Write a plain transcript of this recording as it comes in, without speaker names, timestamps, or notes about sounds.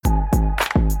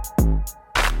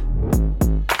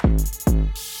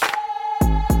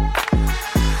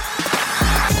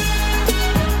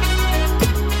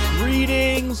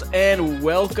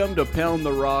welcome to Pound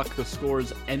the Rock, the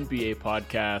Scores NBA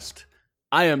podcast.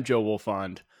 I am Joe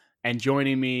Wolfond, and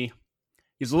joining me,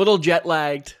 he's a little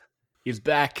jet-lagged. He's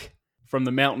back from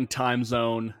the mountain time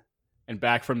zone and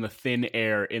back from the thin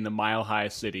air in the mile-high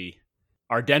city.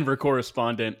 Our Denver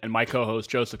correspondent and my co-host,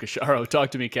 Joseph Cacharo. Talk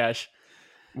to me, Cash.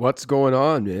 What's going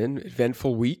on, man?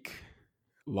 Eventful week.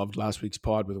 Loved last week's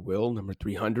pod with Will, number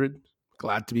 300.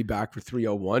 Glad to be back for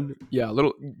 301. Yeah, I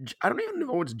don't even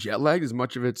know what's jet lag as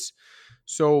much of it's.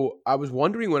 So I was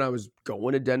wondering when I was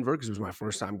going to Denver, because it was my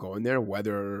first time going there,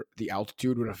 whether the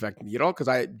altitude would affect me at all.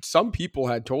 Because some people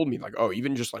had told me, like, oh,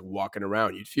 even just like walking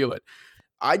around, you'd feel it.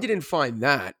 I didn't find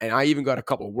that. And I even got a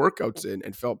couple of workouts in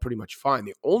and felt pretty much fine.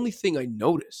 The only thing I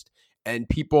noticed, and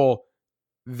people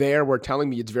there were telling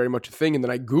me it's very much a thing, and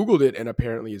then I Googled it, and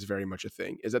apparently it's very much a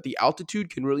thing, is that the altitude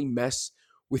can really mess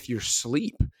with your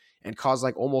sleep and cause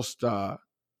like almost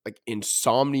like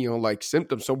insomnia like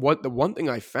symptoms. So the one thing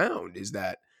I found is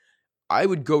that I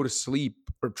would go to sleep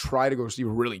or try to go to sleep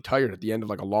really tired at the end of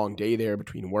like a long day there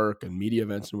between work and media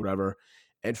events and whatever,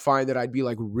 and find that I'd be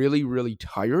like really, really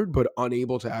tired, but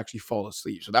unable to actually fall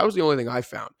asleep. So that was the only thing I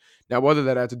found. Now, whether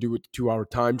that had to do with the 2-hour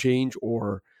time change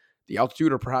or the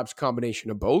altitude, or perhaps a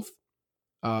combination of both,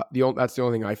 that's the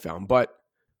only thing I found. But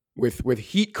with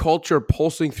heat culture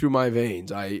pulsing through my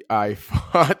veins, I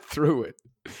fought through it.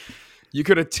 You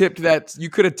could have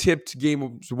tipped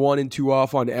games 1 and 2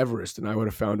 off on Everest, and I would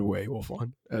have found a way,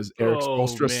 Wolfon, as Eric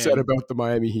Spoelstra said about the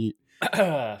Miami Heat.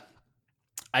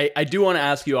 I do want to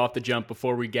ask you off the jump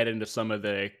before we get into some of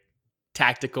the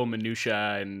tactical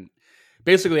minutia and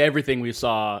basically everything we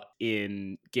saw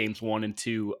in games 1 and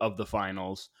 2 of the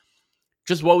finals.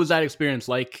 Just what was that experience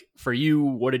like for you?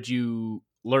 What did you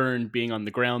learn being on the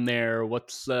ground there?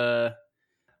 What'd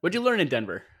you learn in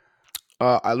Denver?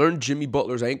 I learned Jimmy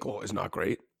Butler's ankle is not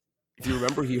great. If you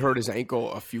remember, he hurt his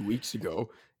ankle a few weeks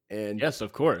ago. And yes,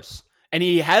 of course. And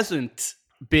he hasn't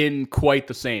been quite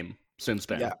the same since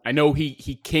then. Yeah. I know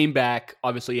he came back.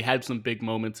 Obviously, he had some big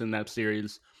moments in that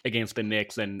series against the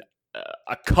Knicks and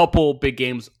a couple big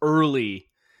games early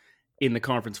in the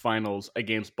conference finals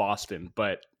against Boston.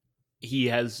 But he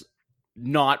has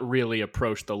not really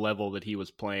approached the level that he was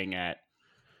playing at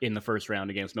in the first round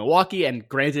against Milwaukee. And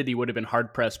granted, he would have been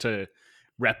hard-pressed to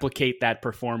replicate that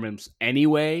performance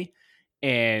anyway.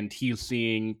 And he's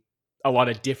seeing a lot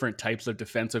of different types of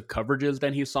defensive coverages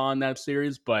than he saw in that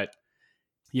series. But,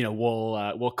 you know,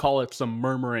 we'll call it some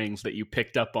murmurings that you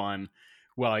picked up on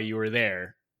while you were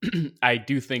there. I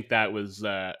do think that was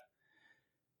not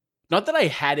that I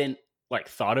hadn't like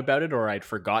thought about it or I'd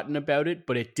forgotten about it,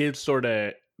 but it did sort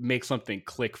of make something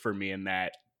click for me in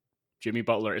that Jimmy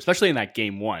Butler, especially in that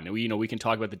game 1. We can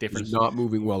talk about the difference. He's not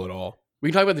moving well at all. We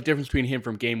can talk about the difference between him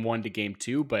from game 1 to game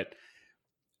 2, but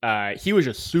he was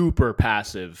just super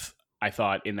passive, I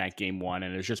thought, in that game 1,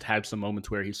 and it just had some moments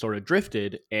where he sort of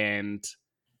drifted, and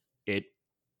it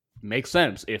makes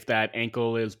sense if that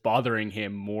ankle is bothering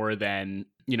him more than,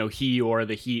 he or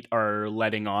the Heat are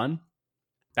letting on.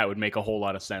 That would make a whole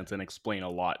lot of sense and explain a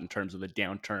lot in terms of the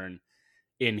downturn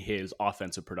in his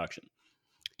offensive production.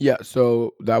 Yeah,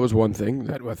 so that was one thing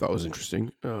that I thought was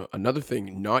interesting. Another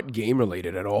thing, not game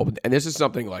related at all, and this is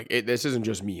something like this isn't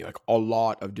just me. Like a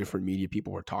lot of different media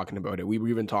people were talking about it. We were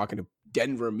even talking to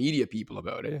Denver media people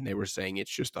about it, and they were saying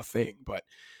it's just a thing. But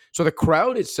so the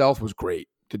crowd itself was great.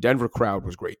 The Denver crowd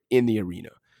was great in the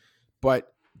arena,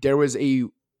 but there was a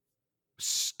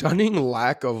stunning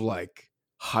lack of like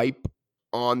hype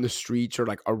on the streets or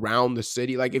like around the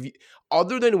city. Like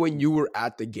other than when you were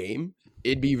at the game,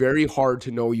 it'd be very hard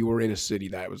to know you were in a city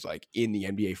that was like in the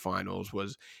NBA finals.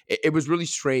 It was really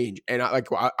strange. And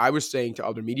I was saying to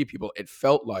other media people, it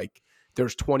felt like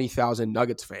there's 20,000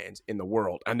 Nuggets fans in the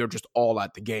world and they're just all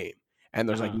at the game. And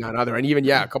there's like none other. And even,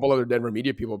 a couple other Denver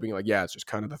media people being like, yeah, it's just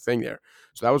kind of the thing there.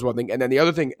 So that was one thing. And then the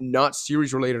other thing, not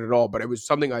series related at all, but it was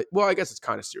something I guess it's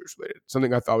kind of series related.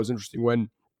 Something I thought was interesting when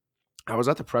I was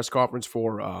at the press conference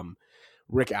for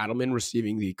Rick Adelman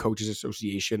receiving the Coaches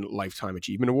Association Lifetime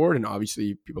Achievement Award. And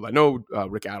obviously people that know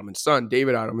Rick Adelman's son,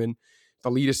 David Adelman, the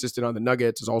lead assistant on the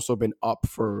Nuggets, has also been up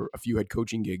for a few head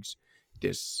coaching gigs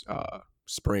this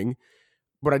spring.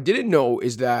 What I didn't know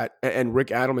is that, and Rick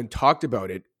Adelman talked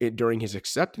about it during his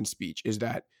acceptance speech, is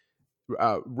that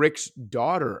Rick's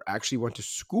daughter actually went to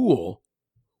school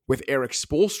with Eric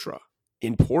Spoelstra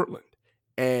in Portland.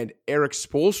 And Eric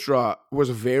Spoelstra was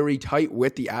very tight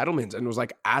with the Adelmans and was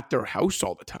like at their house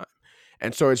all the time.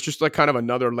 And so it's just like kind of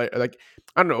another, like,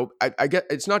 I don't know. I get,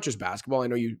 it's not just basketball. I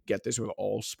know you get this with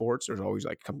all sports. There's always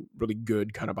like really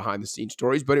good kind of behind the scenes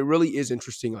stories, but it really is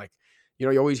interesting. Like,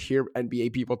 you always hear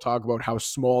NBA people talk about how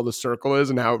small the circle is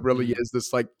and how it really Mhm. is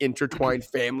this like intertwined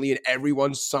family and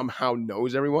everyone somehow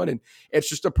knows everyone. And it's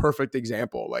just a perfect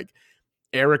example. Like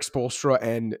Eric Spoelstra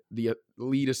and the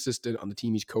lead assistant on the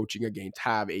team he's coaching against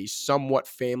have a somewhat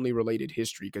family related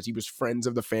history because he was friends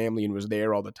of the family and was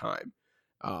there all the time.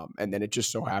 And then it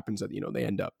just so happens that, they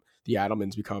end up, the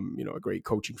Adelmans become, a great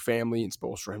coaching family, and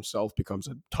Spoelstra himself becomes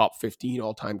a top 15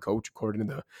 all time coach according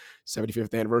to the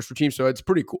 75th anniversary team. So it's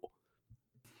pretty cool.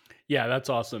 Yeah, that's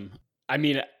awesome. I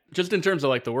mean, just in terms of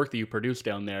like the work that you produced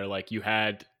down there, like you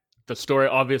had the story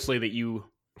obviously that you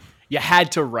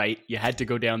had to write, you had to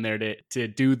go down there to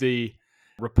do the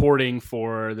reporting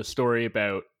for the story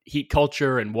about heat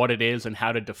culture and what it is and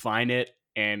how to define it.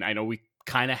 And I know we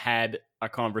kind of had a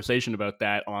conversation about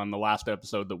that on the last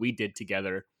episode that we did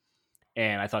together.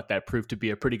 And I thought that proved to be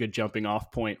a pretty good jumping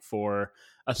off point for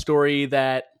a story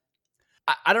that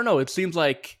I don't know. It seems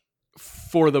like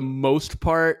for the most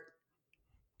part,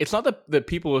 it's not that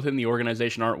people within the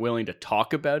organization aren't willing to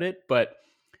talk about it, but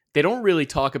they don't really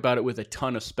talk about it with a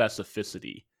ton of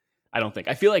specificity. I don't think.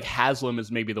 I feel like Haslam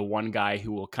is maybe the one guy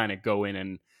who will kind of go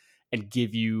in and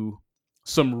give you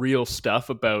some real stuff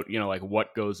about, like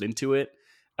what goes into it.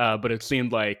 But it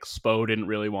seemed like Spo didn't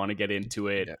really want to get into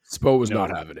it. Yeah, Spo was You not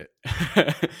know, having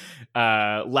it.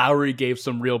 Lowry gave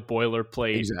some real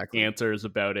boilerplate Exactly. answers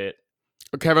about it.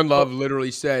 Kevin But Love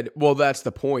literally said, well, that's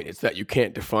the point. It's that you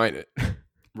can't define it.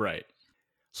 right.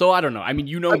 So I don't know. I mean,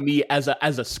 me as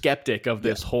a skeptic of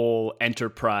Yeah. this whole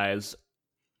enterprise.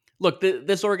 Look,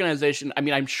 this organization. I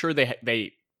mean, I'm sure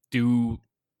they do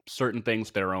certain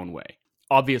things their own way,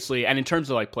 obviously, and in terms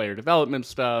of like player development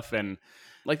stuff and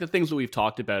like the things that we've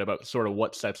talked about sort of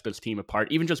what sets this team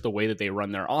apart, even just the way that they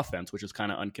run their offense, which is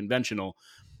kind of unconventional.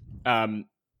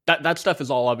 That stuff is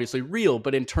all obviously real,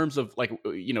 but in terms of like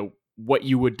what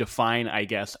you would define, I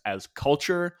guess, as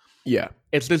culture, Yeah.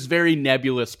 it's this very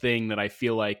nebulous thing that I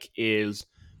feel like is,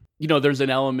 there's an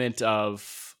element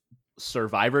of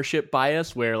survivorship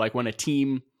bias where like when a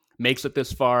team makes it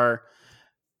this far,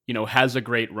 has a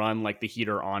great run like the Heat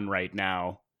are on right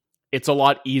now, it's a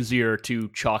lot easier to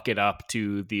chalk it up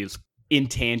to these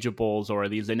intangibles or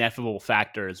these ineffable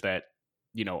factors that,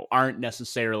 aren't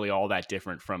necessarily all that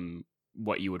different from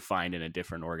what you would find in a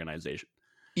different organization.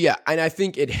 Yeah. And I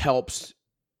think it helps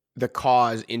the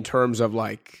cause in terms of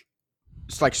like,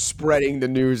 it's like spreading the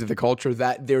news of the culture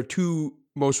that their two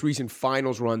most recent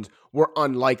finals runs were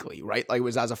unlikely, right? Like it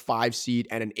was as a 5 seed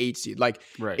and an 8 seed. Like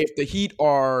Right. if the Heat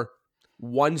are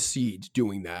 1 seed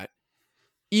doing that,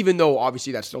 even though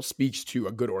obviously that still speaks to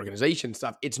a good organization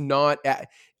stuff, it's not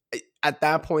at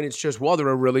that point, it's just, well, they're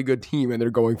a really good team and they're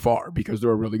going far because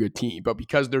they're a really good team. But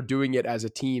because they're doing it as a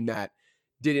team that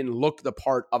didn't look the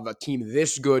part of a team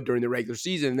this good during the regular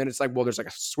season, and then it's like, well, there's like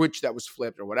a switch that was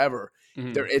flipped or whatever.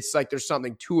 Mm-hmm. It's like there's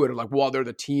something to it. Or like, well, they're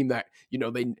the team that,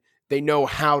 they know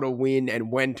how to win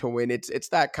and when to win. It's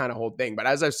that kind of whole thing. But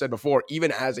as I've said before,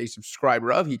 even as a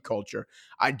subscriber of Heat culture,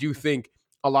 I do think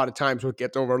a lot of times what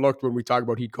gets overlooked when we talk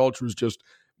about Heat culture is just,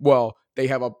 well, they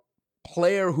have a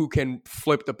player who can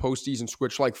flip the postseason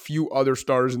switch like few other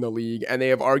stars in the league, and they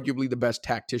have arguably the best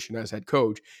tactician as head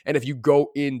coach. And if you go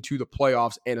into the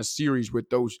playoffs and a series with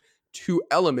those two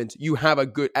elements, you have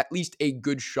at least a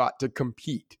good shot to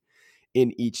compete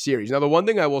in each series. Now, the one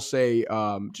thing I will say,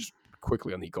 just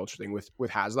quickly on the culture thing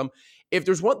with Haslam, if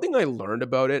there's one thing I learned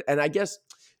about it, and I guess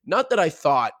not that I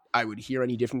thought I would hear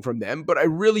any different from them, but I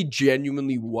really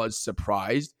genuinely was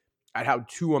surprised at how,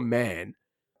 to a man,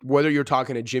 whether you're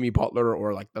talking to Jimmy Butler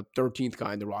or like the 13th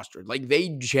guy in the roster, like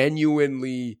they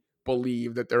genuinely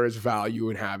believe that there is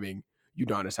value in having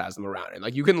Udonis Haslam around. And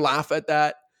like you can laugh at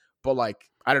that, but like,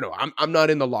 I don't know, I'm not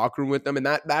in the locker room with them. And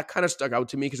that kind of stuck out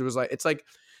to me because it's like,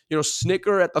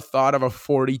 snicker at the thought of a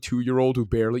 42-year-old who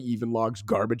barely even logs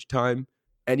garbage time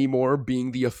anymore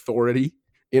being the authority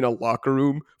in a locker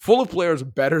room full of players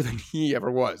better than he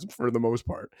ever was for the most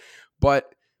part.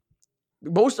 But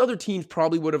most other teams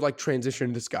probably would have like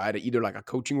transitioned this guy to either like a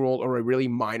coaching role or a really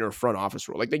minor front office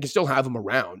role. Like they can still have him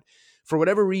around. For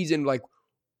whatever reason, like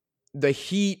the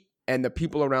Heat and the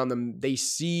people around them, they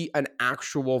see an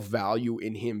actual value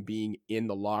in him being in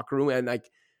the locker room. And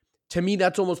like, to me,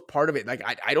 that's almost part of it. Like,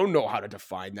 I don't know how to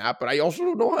define that, but I also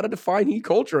don't know how to define Heat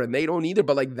culture, and they don't either.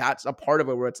 But like, that's a part of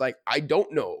it where it's like, I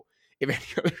don't know if any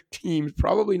other teams,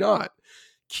 probably not,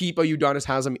 keep a Udonis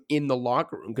Haslam in the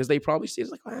locker room because they probably see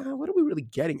it's like, what are we really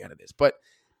getting out of this? But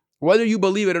whether you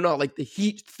believe it or not, like the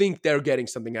Heat think they're getting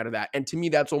something out of that. And to me,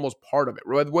 that's almost part of it.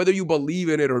 Whether you believe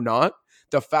in it or not,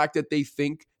 the fact that they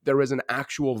think there is an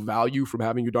actual value from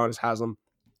having Udonis Haslam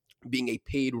being a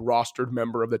paid rostered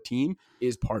member of the team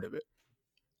is part of it.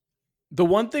 The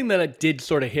one thing that it did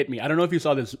sort of hit me, I don't know if you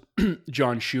saw this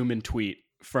John Schumann tweet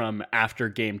from after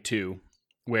game 2,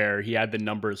 where he had the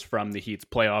numbers from the Heat's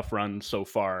playoff run so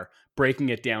far, breaking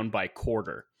it down by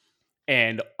quarter.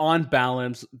 And on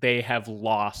balance, they have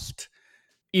lost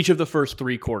each of the first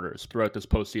 3 quarters throughout this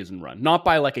postseason run. Not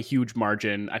by like a huge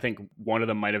margin. I think one of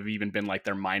them might have even been like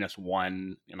their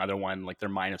 -1, another one like their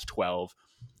 -12.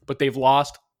 But they've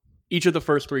lost each of the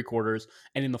first 3 quarters.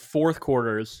 And in the fourth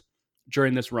quarters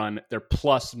during this run, they're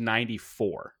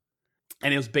 +94.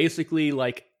 And it was basically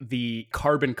like the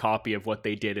carbon copy of what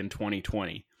they did in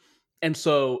 2020. And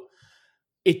so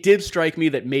it did strike me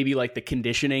that maybe like the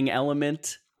conditioning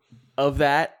element of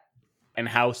that and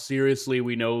how seriously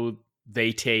we know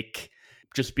they take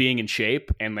just being in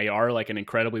shape, and they are like an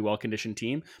incredibly well-conditioned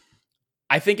team.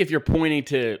 I think if you're pointing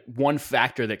to one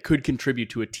factor that could contribute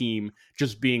to a team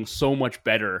just being so much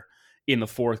better in the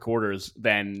fourth quarters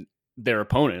than their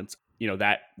opponents,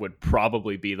 that would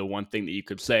probably be the one thing that you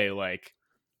could say, like,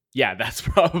 yeah, that's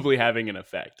probably having an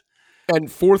effect. And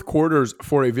fourth quarters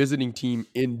for a visiting team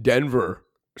in Denver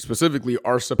specifically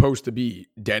are supposed to be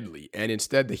deadly. And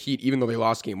instead, the Heat, even though they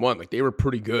lost game 1, like they were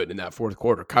pretty good in that fourth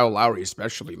quarter. Kyle Lowry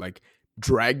especially, like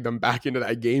dragged them back into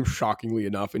that game, shockingly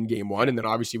enough, in game 1. And then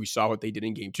obviously we saw what they did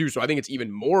in game 2. So I think it's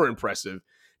even more impressive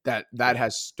that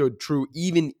has stood true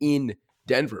even in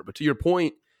Denver. But to your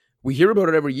point, we hear about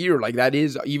it every year. Like that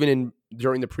is even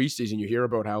during the preseason, you hear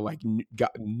about how like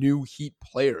new Heat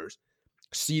players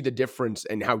see the difference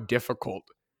and how difficult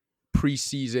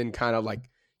preseason kind of like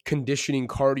conditioning,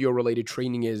 cardio related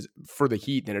training is for the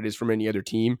Heat than it is from any other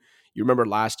team. You remember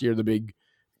last year, the big,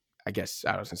 I guess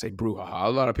I was going to say brouhaha. A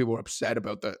lot of people were upset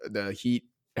about the Heat.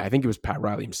 I think it was Pat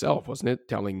Riley himself, wasn't it?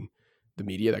 Telling the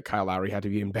media that Kyle Lowry had to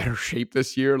be in better shape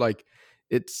this year. Like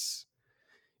it's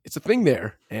a thing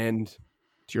there. And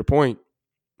to your point,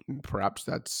 perhaps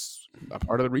that's a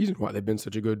part of the reason why they've been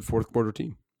such a good fourth quarter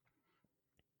team.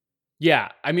 Yeah,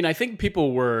 I mean, I think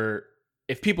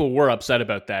if people were upset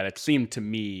about that, it seemed to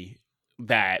me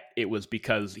that it was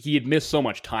because he had missed so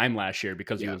much time last year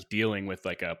because he was dealing with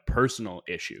like a personal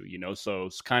issue, so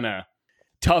it's kind of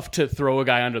tough to throw a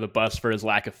guy under the bus for his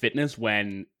lack of fitness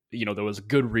when, there was a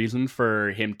good reason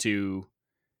for him to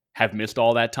have missed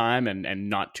all that time and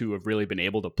not to have really been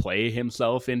able to play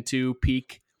himself into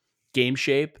peak game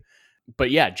shape. But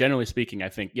yeah, generally speaking, I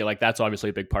think like that's obviously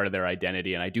a big part of their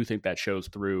identity, and I do think that shows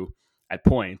through at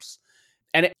points.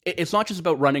 And it's not just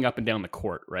about running up and down the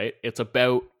court, right? It's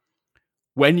about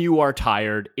when you are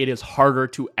tired, it is harder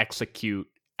to execute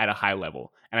at a high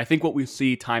level. And I think what we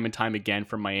see time and time again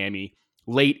from Miami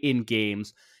late in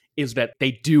games is that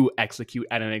they do execute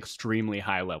at an extremely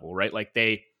high level, right? Like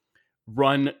they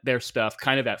run their stuff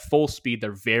kind of at full speed.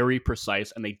 They're very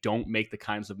precise, and they don't make the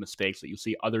kinds of mistakes that you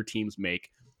see other teams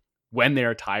make when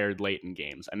they're tired late in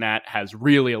games. And that has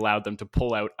really allowed them to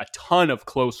pull out a ton of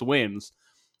close wins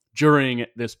during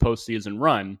this postseason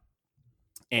run.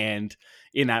 And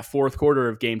in that fourth quarter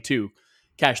of game 2,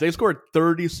 Cash, they scored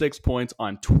 36 points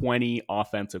on 20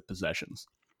 offensive possessions.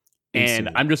 Insane.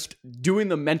 And I'm just doing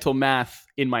the mental math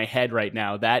in my head right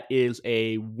now. That is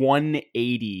a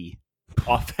 180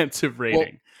 offensive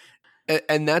rating.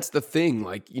 And that's the thing,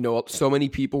 like, so many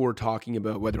people were talking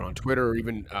about, whether on Twitter or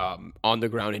even on the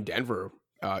ground in Denver,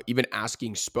 even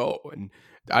asking Spo. And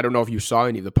I don't know if you saw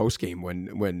any of the post game when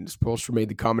Spoelstra made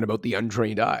the comment about the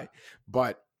untrained eye.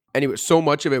 But anyway, so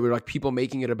much of it were like people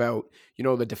making it about,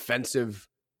 the defensive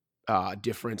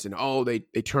difference and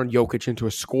they turned Jokic into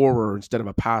a scorer instead of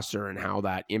a passer and how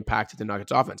that impacted the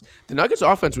Nuggets offense. The Nuggets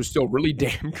offense was still really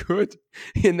damn good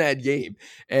in that game,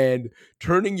 and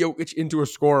turning Jokic into a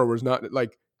scorer was not,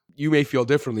 like, you may feel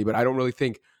differently, but I don't really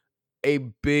think a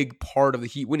big part of the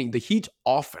Heat winning. The Heat's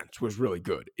offense was really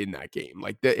good in that game.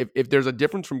 Like if there's a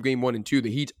difference from game 1 and 2,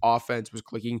 the Heat's offense was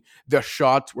clicking, the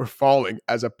shots were falling,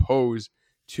 as opposed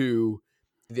to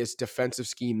this defensive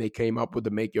scheme they came up with to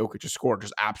make Jokic a score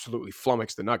just absolutely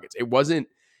flummoxed the Nuggets. It wasn't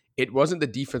the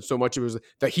defense so much. It was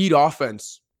the Heat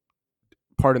offense,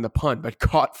 pardon the pun, but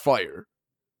caught fire.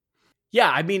 Yeah,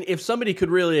 I mean, if somebody could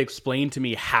really explain to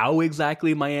me how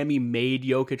exactly Miami made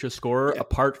Jokic a scorer,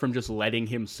 apart from just letting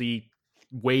him see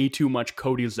way too much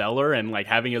Cody Zeller and like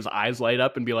having his eyes light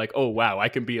up and be like, oh wow, I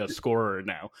can be a scorer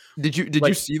now. Did you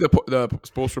see the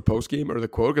Spoelstra post game or the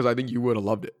quote? Because I think you would have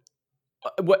loved it.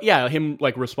 Yeah, him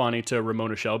like responding to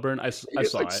Ramona Shelburne. I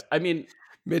saw like, it. I mean,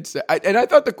 and I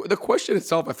thought the question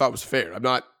itself I thought was fair. I'm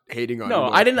not hating on. No,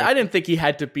 I didn't think he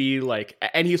had to be like,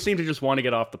 and he seemed to just want to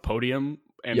get off the podium,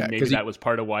 and maybe that was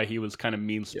part of why he was kind of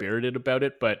mean spirited about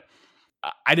it. But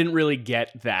I didn't really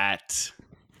get that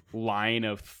line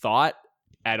of thought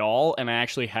at all, and I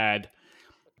actually had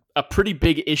a pretty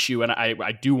big issue, and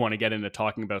I do want to get into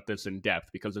talking about this in depth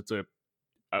because it's a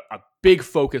big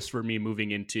focus for me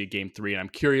moving into game 3, and I'm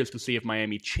curious to see if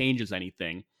Miami changes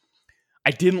anything.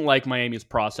 I didn't like Miami's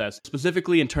process,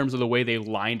 specifically in terms of the way they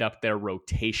lined up their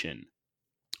rotation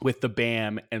with the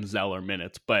Bam and Zeller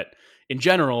minutes. But in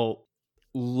general,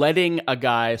 letting a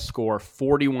guy score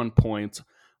 41 points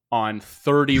on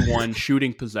 31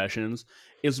 shooting possessions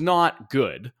is not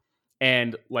good.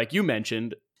 And like you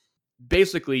mentioned,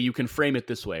 basically you can frame it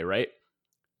this way, right?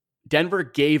 Denver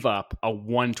gave up a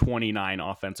 129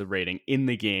 offensive rating in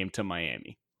the game to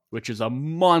Miami, which is a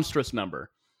monstrous number.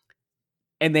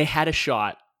 And they had a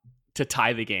shot to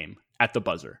tie the game at the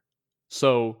buzzer.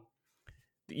 So,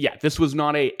 yeah, this was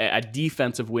not a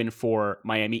defensive win for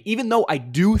Miami, even though I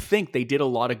do think they did a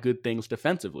lot of good things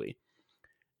defensively.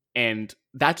 And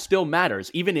that still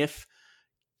matters, even if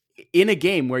in a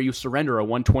game where you surrender a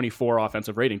 124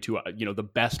 offensive rating to the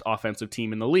best offensive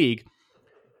team in the league,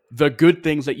 the good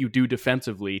things that you do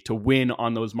defensively to win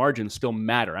on those margins still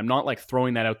matter. I'm not like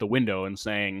throwing that out the window and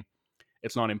saying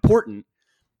it's not important.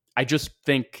 I just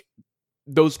think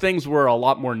those things were a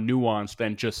lot more nuanced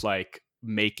than just like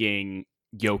making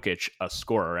Jokic a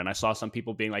scorer. And I saw some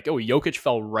people being like, oh, Jokic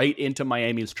fell right into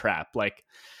Miami's trap. Like,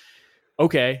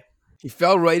 okay. He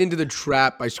fell right into the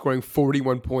trap by scoring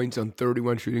 41 points on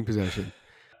 31 shooting possession.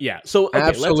 Yeah. So, okay,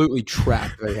 absolutely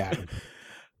trapped they had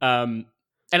him.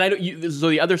 And so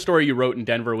the other story you wrote in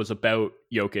Denver was about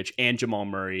Jokic and Jamal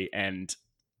Murray and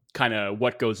kind of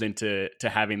what goes into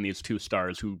having these two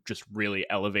stars who just really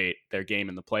elevate their game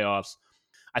in the playoffs.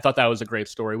 I thought that was a great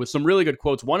story with some really good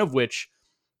quotes, one of which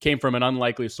came from an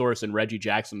unlikely source in Reggie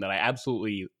Jackson that I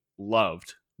absolutely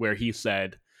loved, where he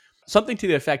said something to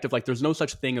the effect of like, there's no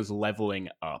such thing as leveling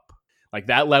up. Like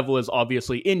that level is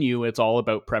obviously in you. It's all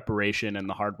about preparation and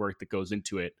the hard work that goes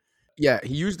into it. Yeah,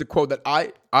 he used a quote that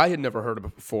I had never heard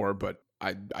of before, but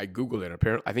I Googled it.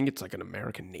 Apparently, I think it's like an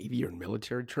American Navy or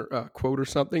military quote or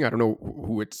something. I don't know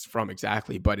who it's from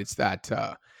exactly, but it's that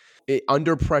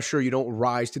under pressure, you don't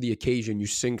rise to the occasion, you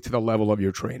sink to the level of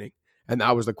your training. And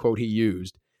that was the quote he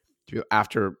used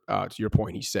after, to your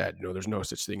point, he said, there's no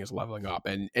such thing as leveling up.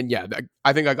 And yeah,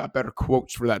 I think I got better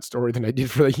quotes for that story than I did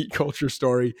for the Heat culture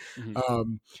story.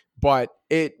 Mm-hmm. But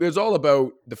it was all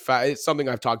about the fact, it's something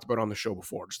I've talked about on the show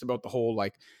before, just about the whole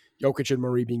like Jokic and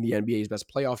Murray being the NBA's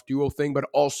best playoff duo thing, but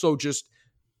also just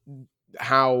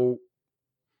how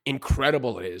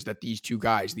incredible it is that these two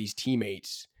guys, these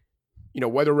teammates,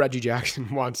 whether Reggie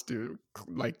Jackson wants to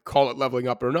like call it leveling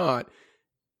up or not,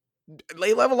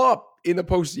 they level up in the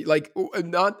postseason. Like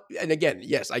and again,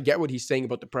 yes, I get what he's saying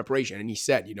about the preparation. And he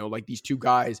said, like these two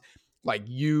guys, like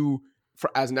you,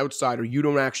 as an outsider, you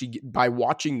don't actually get, by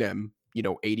watching them,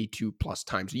 82 plus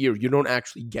times a year, you don't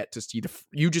actually get to see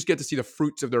you just get to see the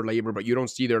fruits of their labor, but you don't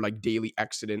see their like daily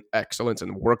excellence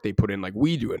and the work they put in like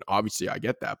we do. And obviously I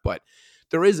get that, but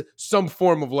there is some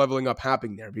form of leveling up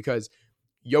happening there because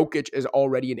Jokic is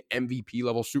already an MVP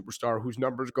level superstar whose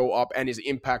numbers go up and his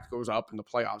impact goes up in the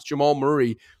playoffs. Jamal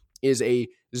Murray is a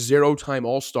 0-time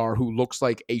All-Star who looks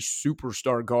like a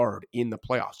superstar guard in the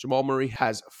playoffs. Jamal Murray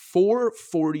has 4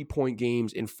 40-point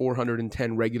games in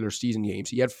 410 regular season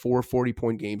games. He had 4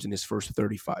 40-point games in his first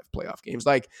 35 playoff games.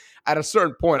 Like at a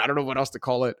certain point, I don't know what else to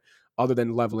call it other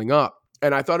than leveling up.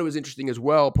 And I thought it was interesting as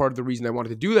well. Part of the reason I wanted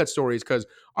to do that story is because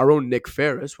our own Nick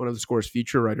Ferris, one of the Score's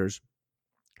feature writers,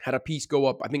 had a piece go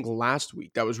up, I think, last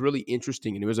week that was really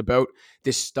interesting. And it was about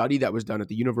this study that was done at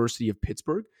the University of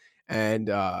Pittsburgh.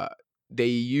 And they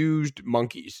used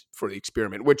monkeys for the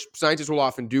experiment, which scientists will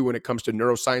often do when it comes to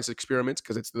neuroscience experiments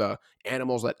because it's the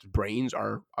animals that brains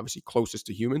are obviously closest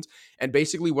to humans. And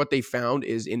basically what they found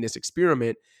is in this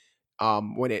experiment,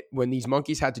 when these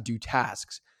monkeys had to do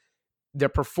tasks, their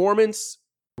performance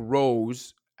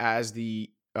rose as the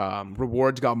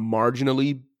rewards got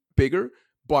marginally bigger,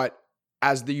 but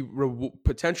as the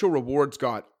potential rewards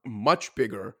got much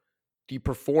bigger, the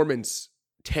performance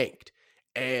tanked.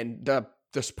 And the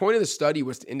point of the study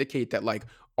was to indicate that like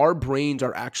our brains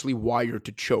are actually wired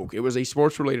to choke. It was a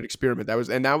sports related experiment. That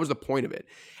was the point of it.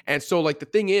 And so like the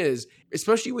thing is,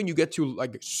 especially when you get to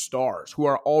like stars who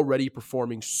are already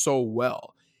performing so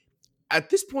well, at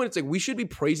this point, it's like we should be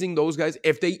praising those guys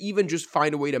if they even just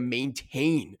find a way to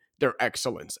maintain their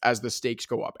excellence as the stakes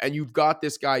go up. And you've got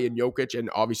this guy in Jokic and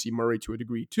obviously Murray to a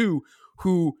degree too,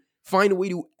 who find a way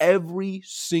to every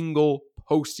single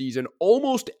postseason,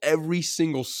 almost every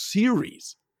single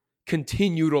series,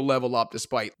 continue to level up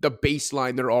despite the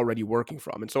baseline they're already working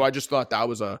from. And so I just thought that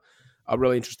was a a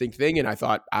really interesting thing. And I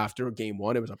thought after game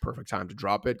one, it was a perfect time to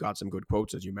drop it. Got some good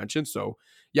quotes, as you mentioned. So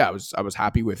yeah, I was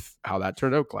happy with how that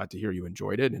turned out. Glad to hear you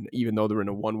enjoyed it. And even though they're in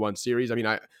a 1-1 series, I mean,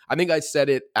 I think I said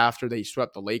it after they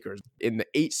swept the Lakers in the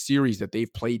 8 series that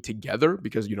they've played together,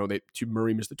 because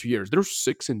Murray missed the 2 years. They're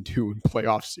 6-2 in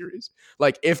playoff series.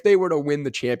 Like if they were to win the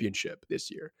championship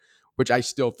this year, which I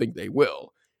still think they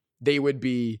will, they would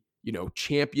be,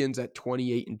 champions at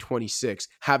 28-26,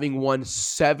 having won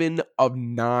 7 of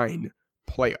 9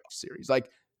 playoff series. Like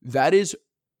that is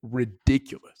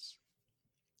ridiculous.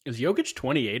 Is Jokic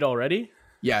 28 already?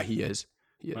 Yeah, he is.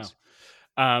 He is.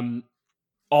 Wow.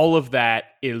 All of that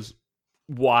is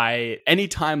why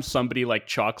anytime somebody like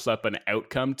chalks up an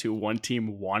outcome to one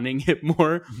team wanting it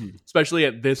more, especially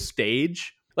at this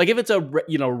stage, like if it's a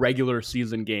regular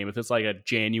season game, if it's like a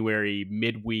January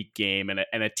midweek game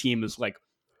and a team is like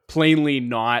plainly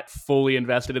not fully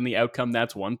invested in the outcome,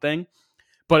 that's one thing.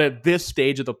 But at this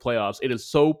stage of the playoffs, it is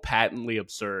so patently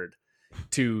absurd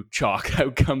to chalk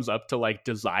outcomes up to like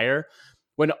desire,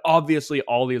 when obviously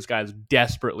all these guys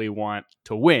desperately want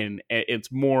to win.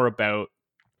 It's more about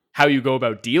how you go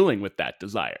about dealing with that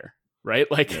desire, right?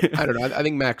 Like, I don't know. I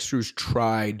think Max Strus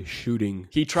tried shooting.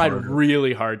 He tried harder.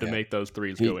 really hard to make those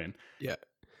threes go in. Yeah.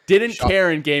 Didn't care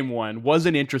in game one.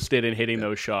 Wasn't interested in hitting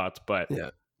those shots. But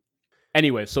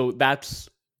anyway, so that's...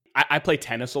 I play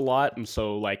tennis a lot, and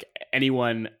so like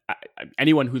anyone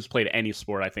who's played any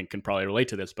sport, I think, can probably relate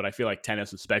to this. But I feel like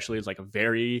tennis, especially, is like a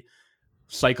very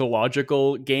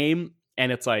psychological game, and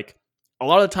it's like a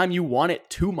lot of the time you want it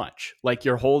too much, like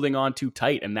you're holding on too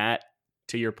tight, and that,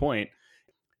 to your point,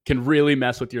 can really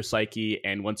mess with your psyche.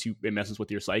 And once it messes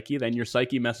with your psyche, then your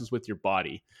psyche messes with your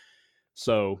body.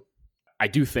 So I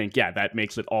do think, that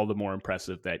makes it all the more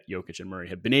impressive that Jokic and Murray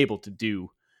have been able to do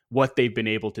what they've been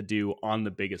able to do on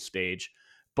the biggest stage.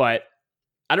 But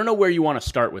I don't know where you want to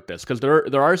start with this, because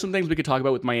there are some things we could talk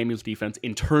about with Miami's defense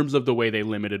in terms of the way they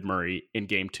limited Murray in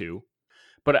game 2.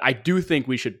 But I do think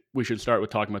we should start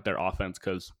with talking about their offense,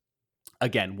 because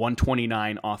again,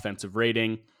 129 offensive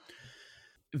rating.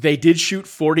 They did shoot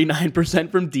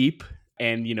 49% from deep,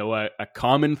 and a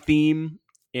common theme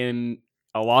in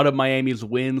a lot of Miami's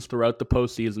wins throughout the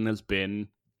postseason has been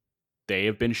they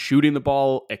have been shooting the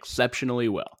ball exceptionally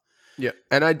well. Yeah,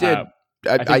 and I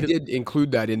did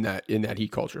include that in that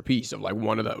Heat culture piece of like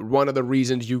one of the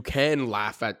reasons you can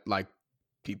laugh at like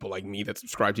people like me that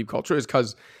subscribe to Heat culture is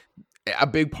because a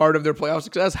big part of their playoff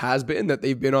success has been that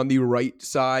they've been on the right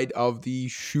side of the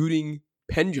shooting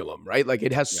pendulum, right? Like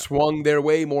it has swung their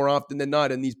way more often than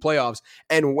not in these playoffs,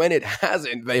 and when it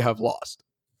hasn't, they have lost.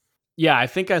 Yeah, I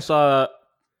think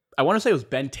I want to say it was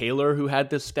Ben Taylor who had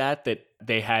this stat that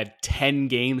they had 10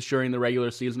 games during the regular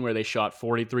season where they shot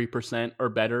 43% or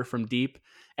better from deep,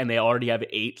 and they already have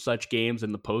 8 such games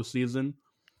in the postseason.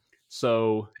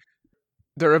 So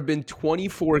there have been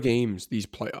 24 games these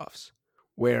playoffs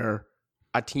where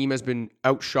a team has been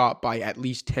outshot by at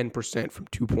least 10% from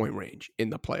 2-point range in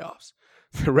the playoffs.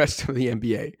 The rest of the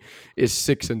NBA is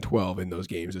 6-12 in those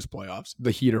games this playoffs.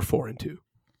 The Heat are 4-2.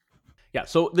 Yeah,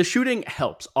 so the shooting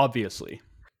helps, obviously.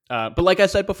 But like I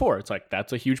said before, it's like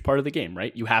that's a huge part of the game,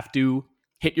 right? You have to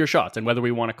hit your shots. And whether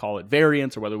we want to call it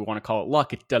variance or whether we want to call it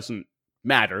luck, it doesn't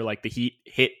matter. Like the Heat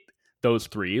hit those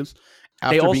threes.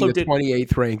 After they also being the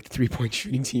 28th ranked 3-point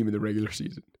shooting team in the regular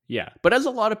season. Yeah, but as a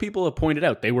lot of people have pointed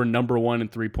out, they were number 1 in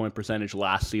 3-point percentage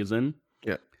last season.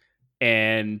 Yeah.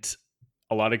 And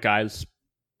a lot of guys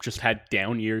just had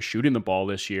down years shooting the ball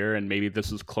this year, and maybe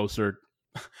this is closer...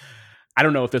 I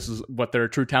don't know if this is what their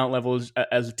true talent level is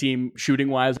as a team shooting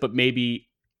wise, but maybe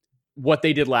what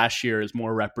they did last year is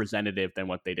more representative than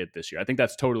what they did this year. I think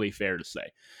that's totally fair to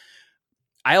say.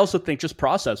 I also think just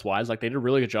process wise, like they did a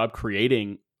really good job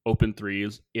creating open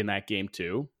threes in that game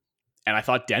too. And I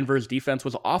thought Denver's defense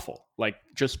was awful. Like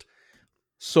just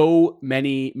so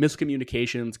many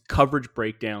miscommunications, coverage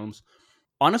breakdowns,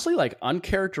 honestly, like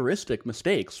uncharacteristic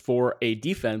mistakes for a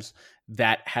defense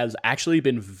that has actually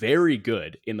been very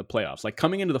good in the playoffs. Like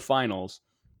coming into the finals,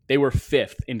 they were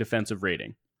 5th in defensive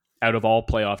rating out of all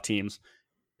playoff teams,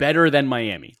 better than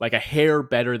Miami, like a hair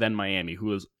better than Miami,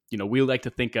 who is, we like to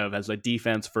think of as a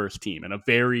defense first team and a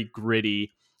very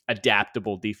gritty,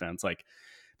 adaptable defense. Like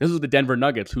this is the Denver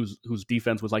Nuggets, whose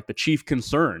defense was like the chief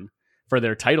concern for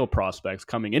their title prospects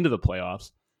coming into the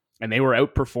playoffs. And they were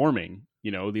outperforming,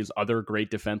 these other great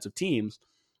defensive teams.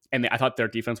 And I thought their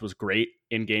defense was great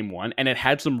in game 1. And it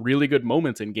had some really good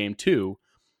moments in game 2.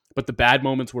 But the bad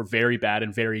moments were very bad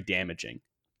and very damaging.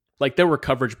 Like there were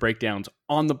coverage breakdowns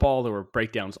on the ball. There were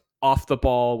breakdowns off the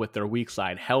ball with their weak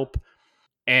side help.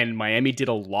 And Miami did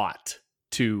a lot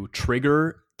to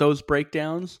trigger those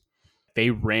breakdowns. They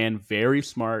ran very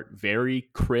smart, very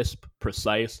crisp,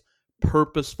 precise,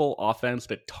 purposeful offense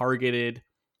that targeted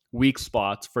weak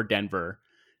spots for Denver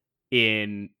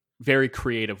in very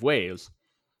creative ways.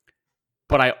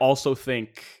 But I also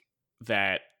think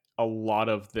that a lot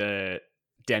of the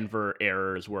Denver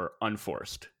errors were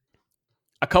unforced.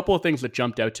 A couple of things that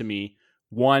jumped out to me.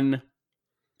 One,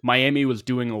 Miami was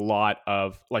doing a lot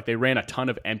of, like, they ran a ton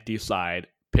of empty side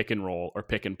pick and roll or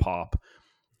pick and pop,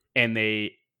 and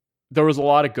there was a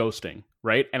lot of ghosting,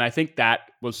 right? And I think that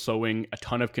was sowing a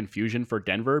ton of confusion for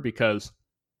Denver, because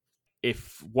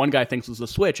if one guy thinks it's a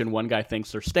switch and one guy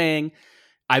thinks they're staying,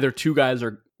 either two guys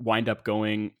are wind up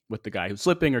going with the guy who's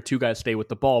slipping, or two guys stay with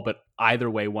the ball, but either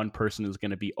way, one person is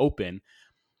going to be open.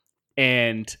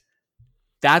 And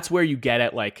that's where you get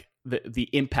at, like, the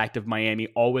impact of Miami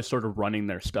always sort of running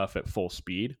their stuff at full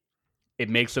speed. It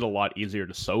makes it a lot easier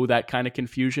to sow that kind of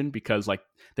confusion, because, like,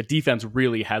 the defense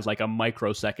really has like a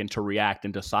microsecond to react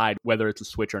and decide whether it's a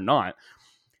switch or not.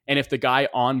 And if the guy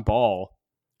on ball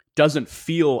doesn't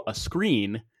feel a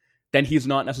screen, then he's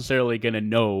not necessarily going to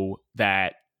know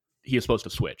that he is supposed to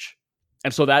switch.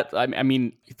 And so that, I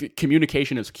mean,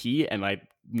 communication is key, and like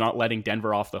not letting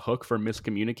Denver off the hook for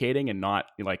miscommunicating and not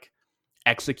like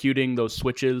executing those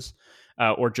switches,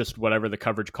 or just whatever the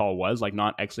coverage call was, like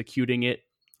not executing it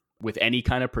with any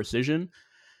kind of precision.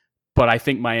 But I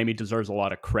think Miami deserves a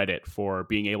lot of credit for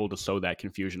being able to sow that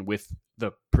confusion with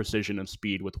the precision and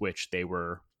speed with which they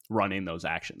were running those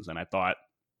actions. And I thought,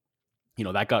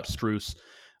 that got Strus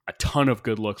a ton of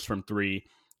good looks from three,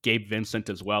 Gabe Vincent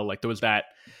as well. Like, there was that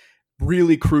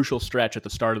really crucial stretch at the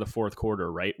start of the fourth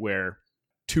quarter, right, where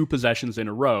two possessions in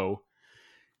a row,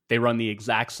 they run the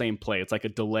exact same play. It's like a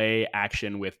delay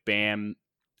action with Bam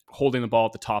holding the ball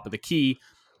at the top of the key.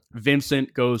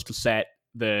 Vincent goes to set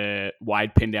the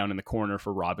wide pin down in the corner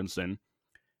for Robinson.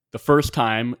 The first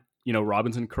time,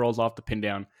 Robinson curls off the pin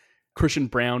down. Christian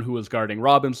Brown, who was guarding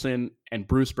Robinson, and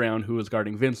Bruce Brown, who was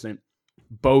guarding Vincent,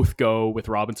 both go with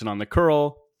Robinson on the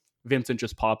curl. Vincent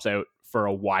just pops out for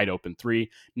a wide open three.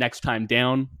 Next time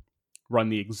down, run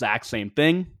the exact same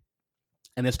thing.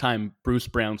 And this time, Bruce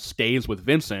Brown stays with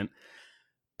Vincent,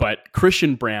 but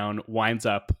Christian Brown winds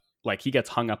up, like, he gets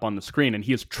hung up on the screen, and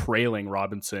he is trailing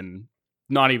Robinson,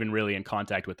 not even really in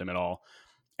contact with him at all.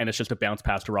 And it's just a bounce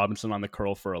pass to Robinson on the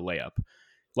curl for a layup.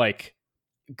 Like,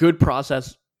 good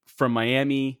process from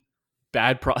Miami,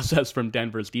 bad process from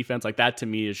Denver's defense. Like, that to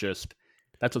me is just,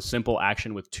 that's a simple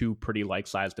action with two pretty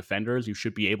like-sized defenders. You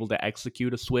should be able to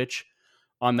execute a switch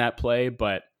on that play,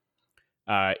 but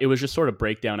it was just sort of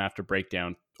breakdown after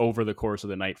breakdown over the course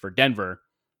of the night for Denver.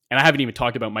 And I haven't even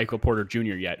talked about Michael Porter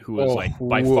Jr. yet, who was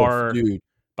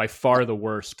by far the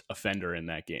worst offender in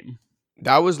that game.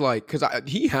 That was like, because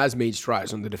he has made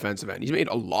strides on the defensive end. He's made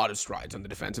a lot of strides on the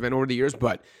defensive end over the years,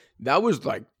 but that was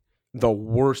like the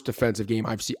worst defensive game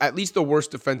I've seen, at least the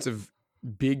worst defensive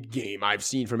big game I've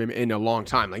seen from him in a long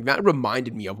time. Like, that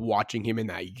reminded me of watching him in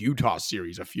that Utah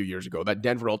series a few years ago that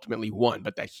Denver ultimately won,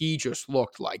 but that he just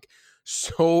looked like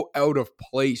so out of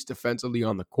place defensively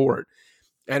on the court.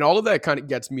 And all of that kind of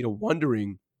gets me to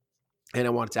wondering, and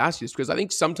I wanted to ask you this, because I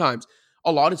think sometimes,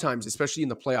 a lot of times, especially in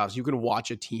the playoffs, you can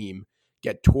watch a team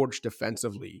get torched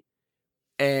defensively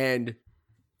and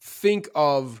think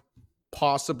of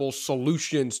possible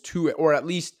solutions to it, or at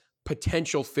least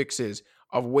potential fixes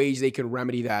of ways they can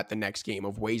remedy that the next game,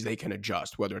 of ways they can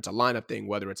adjust, whether it's a lineup thing,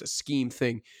 whether it's a scheme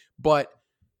thing. But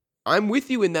I'm with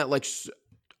you in that, like,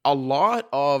 a lot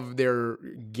of their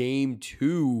game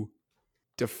two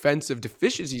defensive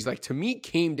deficiencies, like, to me,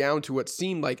 came down to what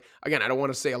seemed like, again, I don't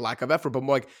want to say a lack of effort, but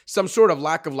more like some sort of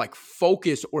lack of like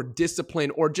focus or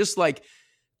discipline, or just like,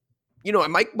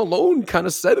 Mike Malone kind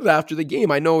of said it after the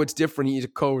game. I know it's different. He's a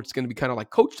coach. It's going to be kind of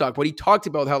like coach talk, but he talked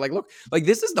about how, like, look, like,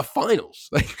 this is the finals.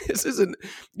 Like, this isn't,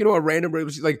 a random,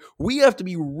 like, we have to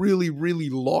be really, really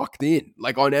locked in,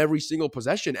 like, on every single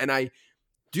possession. And I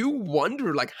do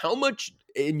wonder, like, how much,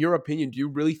 in your opinion, do you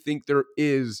really think there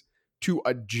is to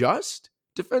adjust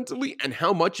defensively, and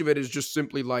how much of it is just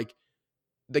simply like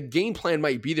the game plan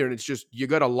might be there, and it's just, you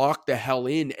got to lock the hell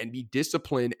in and be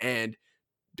disciplined and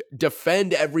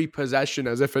defend every possession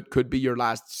as if it could be your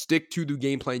last. Stick to the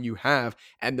game plan you have,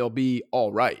 and they'll be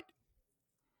all right.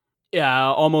 Yeah,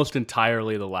 almost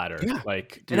entirely the latter. Yeah.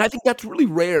 Like, and I think that's really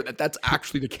rare that that's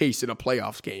actually the case in a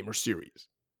playoffs game or series.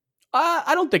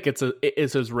 I don't think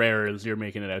it's as rare as you're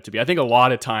making it out to be. I think a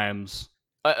lot of times,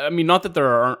 I mean, not that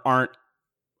there aren't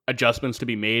adjustments to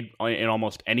be made in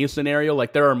almost any scenario.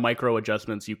 Like, there are micro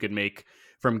adjustments you could make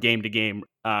from game to game.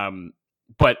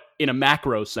 But in a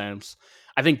macro sense,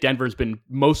 I think Denver's been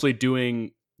mostly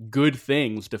doing good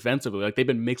things defensively. Like, they've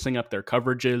been mixing up their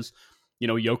coverages.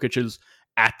 Jokic is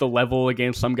at the level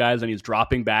against some guys and he's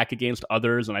dropping back against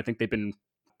others. And I think they've been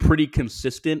pretty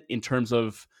consistent in terms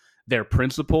of their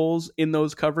principles in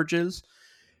those coverages.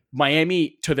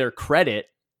 Miami, to their credit,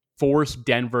 forced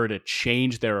Denver to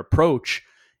change their approach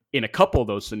in a couple of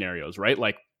those scenarios, right?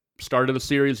 Like, start of the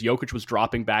series, Jokic was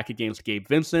dropping back against Gabe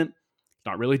Vincent.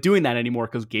 Not really doing that anymore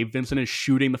because Gabe Vincent is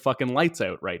shooting the fucking lights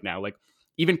out right now. Like,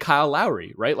 even Kyle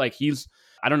Lowry, right? Like,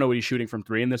 I don't know what he's shooting from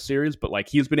three in this series, but like,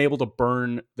 he's been able to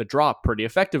burn the drop pretty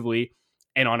effectively.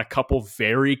 And on a couple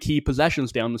very key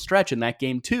possessions down the stretch in that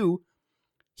game too,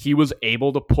 he was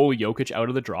able to pull Jokic out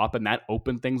of the drop, and that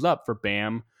opened things up for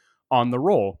Bam on the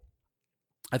roll.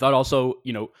 I thought also,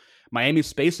 Miami's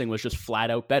spacing was just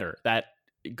flat out better. That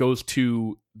goes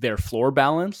to their floor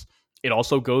balance. It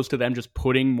also goes to them just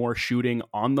putting more shooting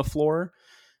on the floor.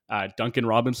 Duncan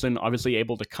Robinson obviously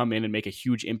able to come in and make a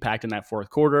huge impact in that fourth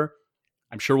quarter.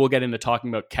 I'm sure we'll get into talking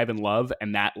about Kevin Love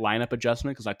and that lineup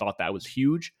adjustment because I thought that was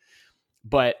huge.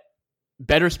 But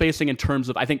better spacing in terms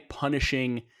of, I think,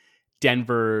 punishing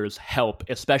Denver's help,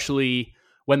 especially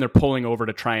when they're pulling over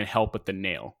to try and help with the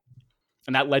nail.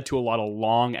 And that led to a lot of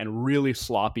long and really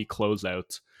sloppy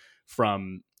closeouts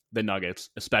from the Nuggets,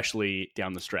 especially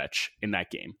down the stretch in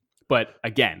that game. But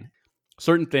again,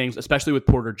 certain things, especially with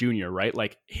Porter Jr., right?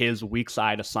 Like his weak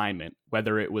side assignment,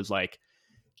 whether it was like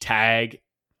tag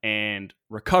and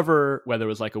recover, whether it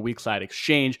was like a weak side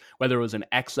exchange, whether it was an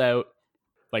X out,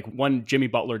 like one Jimmy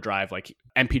Butler drive, like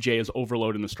MPJ is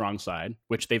overloading the strong side,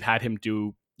 which they've had him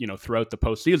do, throughout the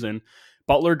postseason.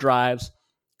 Butler drives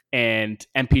and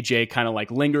MPJ kind of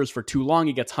like lingers for too long.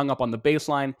 He gets hung up on the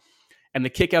baseline and the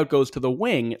kick out goes to the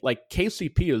wing. Like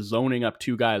KCP is zoning up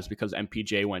two guys because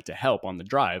MPJ went to help on the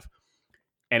drive.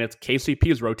 And it's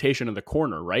KCP's rotation in the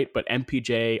corner, right? But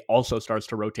MPJ also starts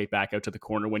to rotate back out to the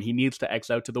corner when he needs to X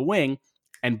out to the wing.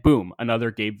 And boom,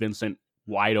 another Gabe Vincent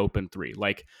wide open three.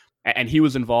 And he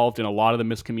was involved in a lot of the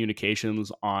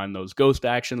miscommunications on those ghost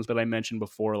actions that I mentioned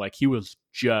before. Like, he was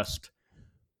just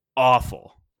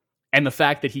awful. And the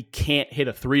fact that he can't hit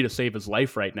a three to save his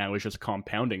life right now is just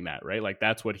compounding that, right? Like,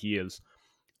 that's what he is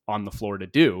on the floor to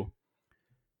do.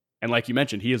 And like you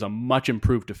mentioned, he is a much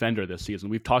improved defender this season.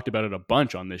 We've talked about it a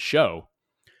bunch on this show,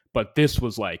 but this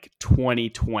was like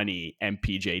 2020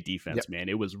 MPJ defense, man.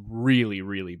 It was really,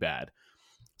 really bad.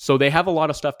 So they have a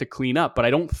lot of stuff to clean up, but I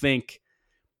don't think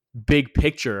big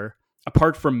picture,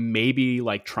 apart from maybe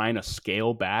like trying to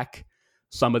scale back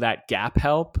some of that gap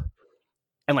help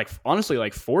and like honestly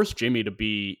like force Jimmy to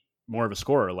be more of a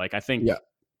scorer. Like, I think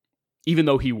even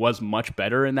though he was much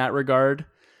better in that regard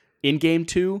in game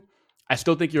two, I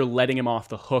still think you're letting him off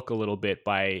the hook a little bit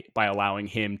by allowing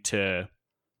him to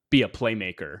be a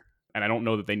playmaker. And I don't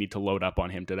know that they need to load up on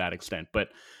him to that extent. But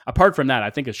apart from that, I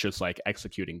think it's just like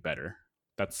executing better.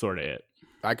 That's sort of it.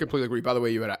 I completely agree. By the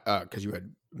way, you had because you had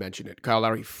mentioned it, Kyle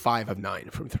Lowry 5 of 9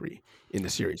 from 3 in the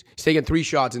series. He's taken 3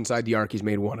 shots inside the arc. He's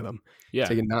made 1 of them. Yeah,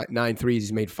 he's taken 9 threes.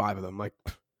 He's made 5 of them. Like,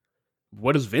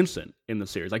 what is Vincent in the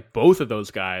series? Like, both of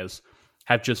those guys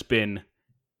have just been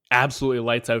absolutely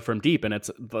lights out from deep, and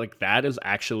it's like that is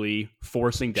actually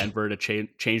forcing Denver to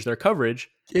change their coverage.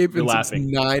 Gabe Vincent's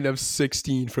 9 of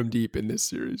 16 from deep in this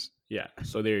series. Yeah,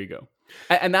 so there you go.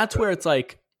 And that's where it's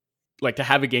like to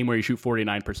have a game where you shoot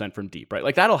 49% from deep, right?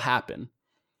 Like, that'll happen.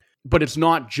 But it's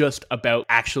not just about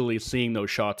actually seeing those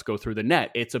shots go through the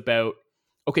net. It's about,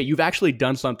 okay, you've actually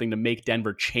done something to make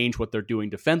Denver change what they're doing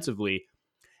defensively,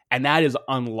 and that is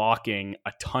unlocking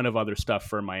a ton of other stuff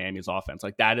for Miami's offense.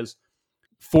 Like, that is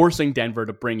forcing Denver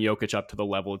to bring Jokic up to the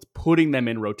level. It's putting them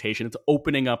in rotation. It's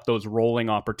opening up those rolling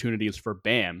opportunities for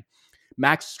Bam.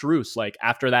 Max Strus, like,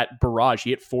 after that barrage, he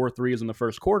hit 4 threes in the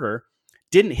first quarter,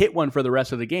 didn't hit one for the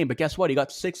rest of the game, but guess what? He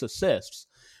got 6 assists,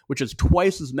 which is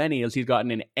twice as many as he's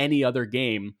gotten in any other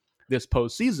game this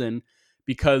postseason,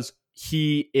 because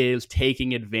he is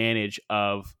taking advantage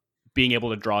of being able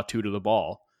to draw 2 to the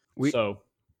ball.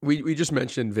 We just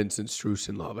mentioned Vincent, Strus,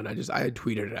 and Love, and I had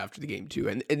tweeted it after the game too,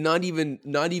 and not even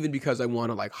because I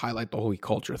want to like highlight the holy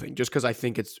culture thing, just because I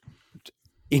think it's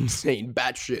insane,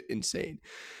 batshit insane.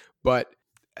 But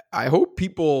I hope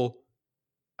people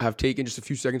have taken just a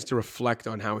few seconds to reflect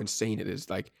on how insane it is.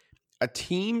 Like, a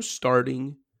team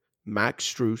starting Max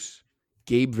Strus,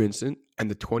 Gabe Vincent, and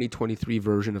the 2023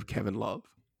 version of Kevin Love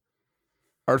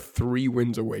are 3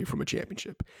 wins away from a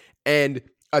championship. And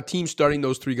a team starting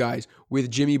those 3 guys with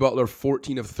Jimmy Butler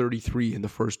 14 of 33 in the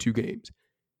first 2 games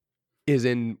is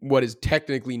in what is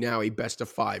technically now a best of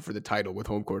 5 for the title with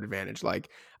home court advantage. Like,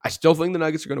 I still think the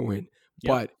Nuggets are going to win,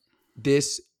 but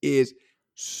this is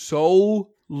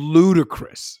so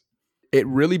ludicrous. It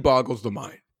really boggles the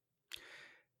mind.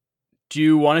 Do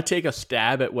you want to take a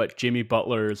stab at what Jimmy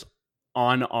Butler's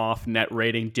on-off net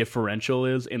rating differential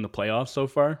is in the playoffs so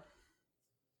far?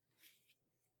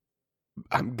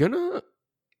 I'm gonna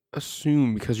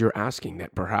assume, because you're asking,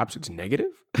 that perhaps it's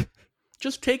negative.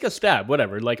 Just take a stab,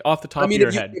 whatever, like off the I top of mean,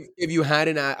 your head. if you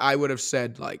hadn't, I would have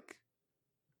said like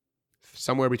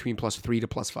somewhere between +3 to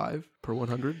 +5 per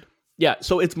 100. Yeah,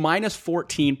 so it's minus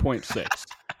 14.6.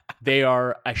 They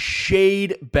are a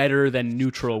shade better than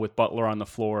neutral with Butler on the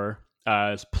floor.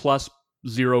 It's plus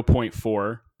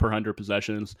 0.4 per 100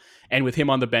 possessions. And with him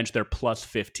on the bench, they're plus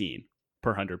 15 per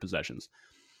 100 possessions.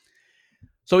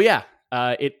 So yeah,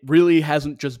 it really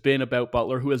hasn't just been about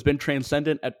Butler, who has been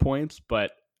transcendent at points,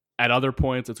 but at other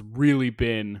points, it's really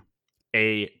been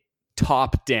a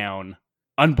top-down,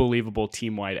 unbelievable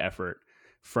team-wide effort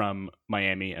from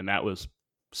Miami, and that was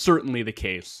certainly the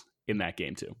case in that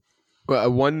game too.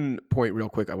 Well, one point real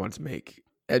quick I wanted to make,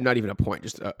 and not even a point,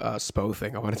 just a Spo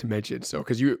thing I wanted to mention. So,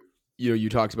 because you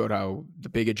talked about how the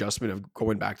big adjustment of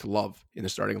going back to Love in the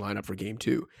starting lineup for game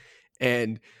 2,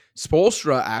 and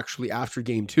Spoelstra actually after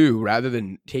game 2, rather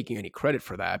than taking any credit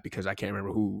for that, because I can't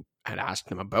remember who had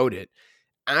asked him about it,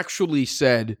 actually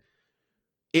said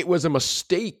it was a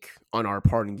mistake on our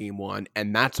part in game 1,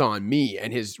 and that's on me.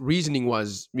 And his reasoning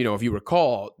was, if you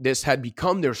recall, this had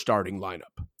become their starting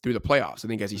lineup through the playoffs. I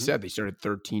think, as he said, they started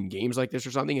 13 games like this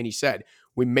or something. And he said,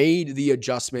 we made the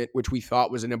adjustment, which we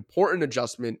thought was an important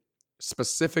adjustment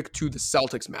specific to the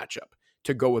Celtics matchup,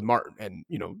 to go with Martin. And,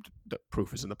 the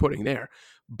proof is in the pudding there.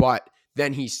 But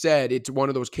then he said it's one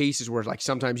of those cases where like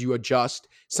sometimes you adjust,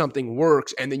 something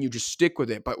works, and then you just stick with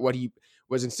it. But what he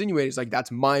was insinuating is like,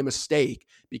 that's my mistake,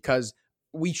 because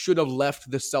we should have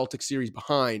left the Celtics series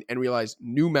behind and realized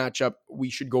new matchup, we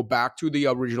should go back to the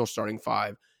original starting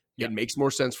 5. Yeah. It makes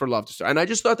more sense for Love to start. And I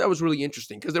just thought that was really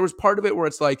interesting, because there was part of it where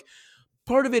it's like,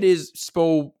 part of it is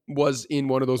Spo was in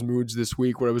one of those moods this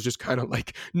week where it was just kind of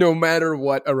like, no matter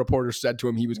what a reporter said to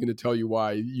him, he was going to tell you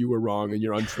why you were wrong, and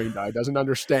your untrained eye doesn't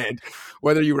understand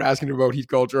whether you were asking about Heat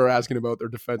culture or asking about their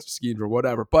defensive schemes or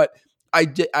whatever. But I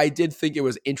did think it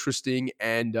was interesting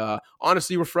and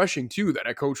honestly refreshing too, that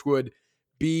a coach would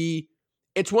be.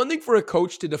 It's one thing for a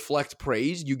coach to deflect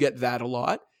praise. You get that a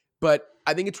lot. But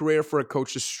I think it's rare for a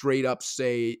coach to straight up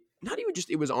say, not even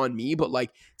just it was on me, but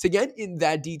like to get in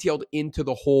that detailed into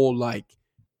the whole, like,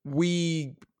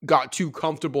 we got too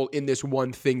comfortable in this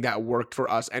one thing that worked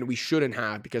for us and we shouldn't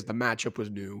have, because the matchup was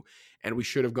new and we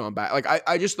should have gone back. Like,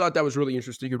 I just thought that was really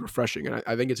interesting and refreshing. And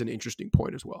I think it's an interesting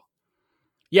point as well.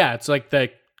 Yeah, it's like the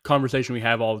conversation we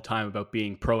have all the time about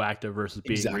being proactive versus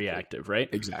being reactive, right?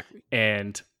 Exactly.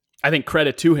 And I think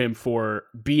credit to him for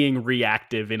being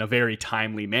reactive in a very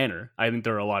timely manner. I think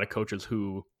there are a lot of coaches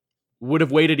who would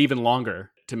have waited even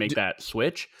longer to make that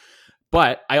switch.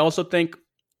 But I also think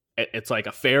it's like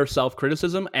a fair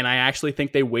self-criticism, and I actually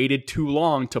think they waited too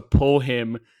long to pull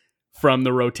him from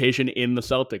the rotation in the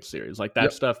Celtics series. Like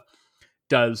that stuff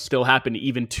does still happen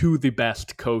even to the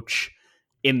best coach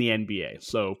in the NBA.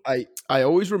 So I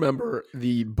always remember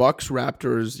the Bucks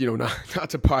Raptors, not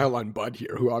to pile on Bud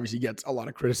here, who obviously gets a lot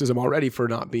of criticism already for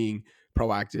not being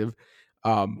proactive.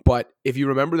 But if you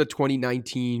remember the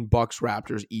 2019 Bucks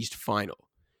Raptors East Final,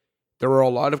 there were a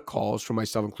lot of calls, from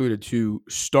myself included, to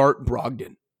start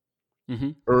Brogdon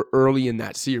early in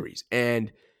that series.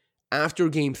 And after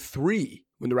game 3,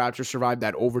 when the Raptors survived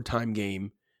that overtime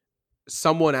game,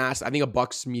 someone asked, I think a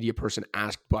Bucks media person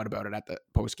asked Bud about it at the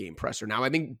post-game presser. Now, I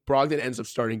think Brogdon ends up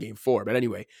starting game 4. But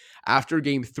anyway, after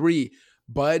game 3,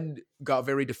 Bud got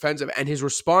very defensive. And his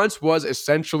response was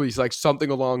essentially like something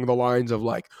along the lines of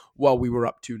like, well, we were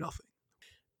up 2-0.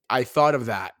 I thought of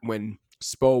that when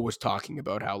Spo was talking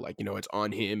about how, like, it's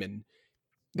on him and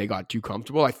they got too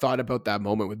comfortable. I thought about that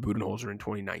moment with Budenholzer in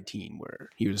 2019 where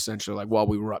he was essentially like, well,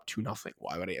 we were up 2-0.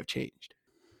 Why would I have changed?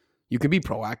 You can be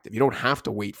proactive. You don't have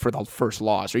to wait for the first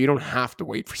loss, or you don't have to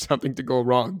wait for something to go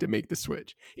wrong to make the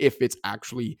switch if it's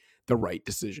actually the right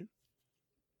decision.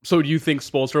 So do you think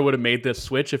Spoelstra would have made this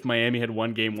switch if Miami had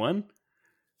won game 1?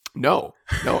 No.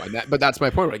 But that's my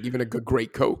point. Like, even a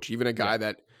great coach, even a guy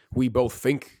that we both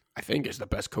think is the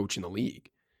best coach in the league.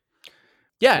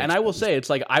 Yeah, and I will say, it's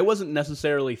like, I wasn't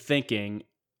necessarily thinking,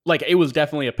 like, it was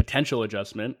definitely a potential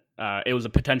adjustment. It was a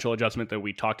potential adjustment that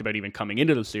we talked about even coming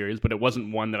into the series, but it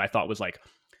wasn't one that I thought was like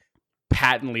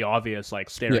patently obvious, like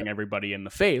staring everybody in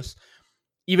the face,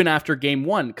 even after game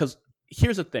 1. Because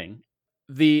here's the thing.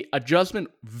 The adjustment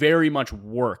very much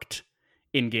worked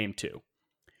in game 2.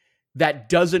 That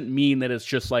doesn't mean that it's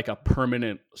just like a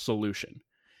permanent solution.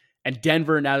 And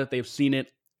Denver, now that they've seen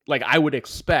it, like, I would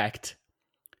expect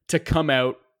to come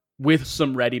out with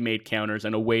some ready-made counters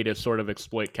and a way to sort of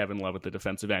exploit Kevin Love at the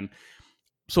defensive end.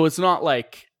 So it's not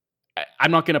like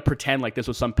I'm not going to pretend like this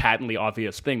was some patently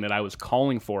obvious thing that I was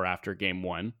calling for after game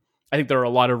one. I think there are a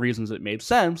lot of reasons it made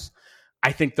sense.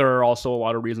 I think there are also a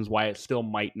lot of reasons why it still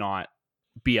might not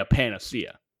be a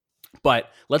panacea. But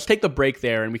let's take the break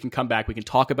there and we can come back. We can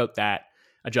talk about that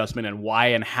adjustment and why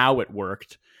and how it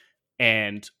worked.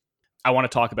 And I want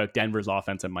to talk about Denver's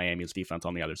offense and Miami's defense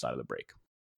on the other side of the break.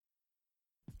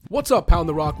 What's up, Pound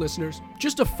the Rock listeners?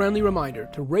 Just a friendly reminder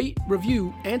to rate,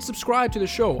 review, and subscribe to the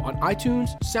show on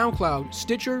iTunes, SoundCloud,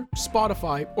 Stitcher,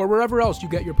 Spotify, or wherever else you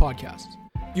get your podcasts.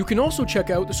 You can also check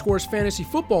out the Score's Fantasy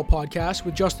Football podcast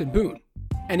with Justin Boone.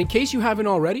 And in case you haven't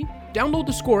already, download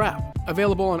the Score app,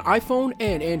 available on iPhone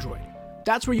and Android.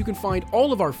 That's where you can find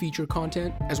all of our feature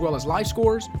content, as well as live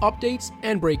scores, updates,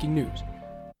 and breaking news.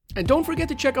 And don't forget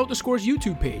to check out the Score's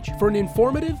YouTube page for an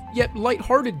informative yet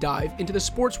lighthearted dive into the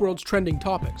sports world's trending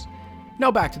topics. Now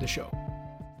back to the show.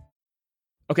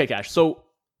 Okay, Cash. So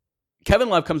Kevin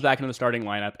Love comes back into the starting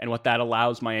lineup, and what that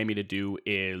allows Miami to do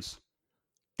is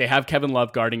they have Kevin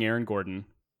Love guarding Aaron Gordon,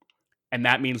 and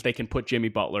that means they can put Jimmy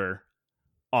Butler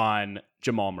on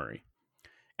Jamal Murray.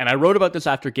 And I wrote about this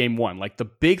after game one. Like, the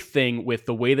big thing with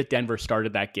the way that Denver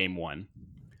started that game one,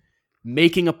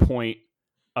 making a point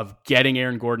of getting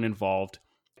Aaron Gordon involved.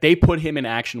 They put him in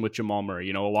action with Jamal Murray.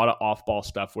 You know, a lot of off-ball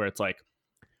stuff where it's like,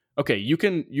 okay, you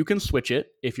can switch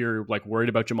it if you're like worried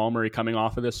about Jamal Murray coming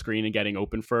off of this screen and getting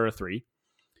open for a three.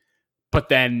 But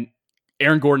then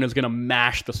Aaron Gordon is going to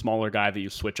mash the smaller guy that you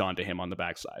switch onto him on the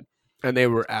backside. And they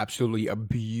were absolutely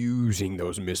abusing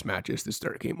those mismatches to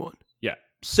start game one. Yeah.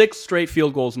 6 straight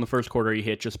field goals in the first quarter he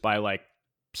hit just by like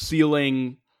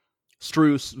sealing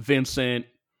Strus, Vincent,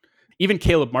 even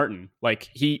Caleb Martin. Like,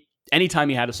 anytime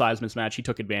he had a size mismatch, he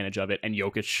took advantage of it. And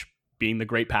Jokic, being the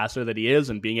great passer that he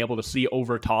is and being able to see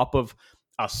over top of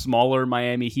a smaller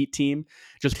Miami Heat team,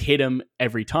 just hit him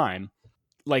every time.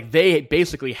 Like, they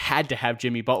basically had to have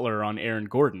Jimmy Butler on Aaron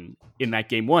Gordon in that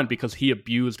game one because he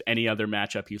abused any other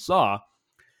matchup he saw.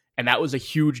 And that was a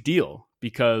huge deal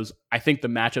because I think the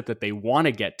matchup that they want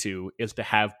to get to is to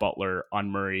have Butler on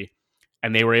Murray.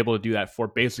 And they were able to do that for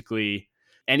basically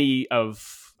any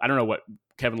of, I don't know what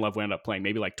Kevin Love wound up playing,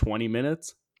 maybe like 20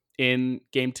 minutes in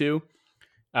game two.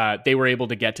 They were able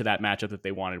to get to that matchup that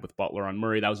they wanted with Butler on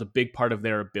Murray. That was a big part of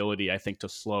their ability, I think, to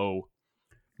slow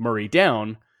Murray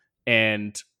down.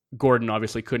 And Gordon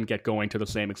obviously couldn't get going to the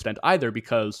same extent either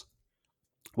because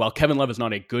while Kevin Love is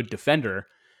not a good defender,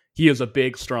 he is a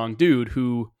big, strong dude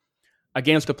who,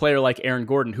 against a player like Aaron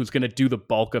Gordon, who's going to do the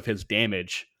bulk of his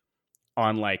damage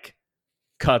on like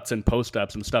cuts and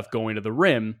post-ups and stuff going to the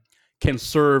rim, can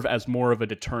serve as more of a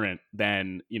deterrent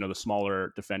than, you know, the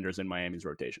smaller defenders in Miami's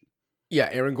rotation. Yeah,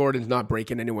 Aaron Gordon's not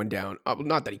breaking anyone down.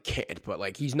 Not that he can't, but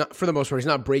like he's not, for the most part, he's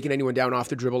not breaking anyone down off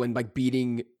the dribble and like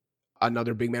beating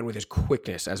another big man with his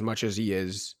quickness as much as he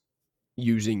is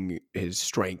using his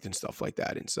strength and stuff like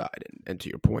that inside. And to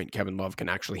your point, Kevin Love can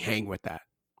actually hang with that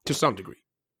to some degree.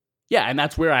 Yeah, and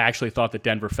that's where I actually thought that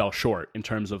Denver fell short in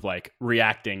terms of like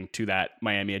reacting to that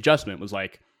Miami adjustment. Was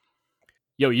like,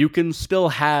 yo, you can still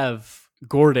have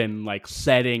Gordon like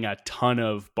setting a ton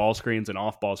of ball screens and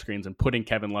off ball screens and putting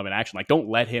Kevin Love in action. Like, don't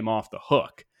let him off the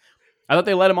hook. I thought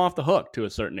they let him off the hook to a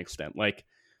certain extent. Like,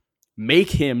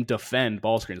 make him defend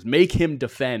ball screens. Make him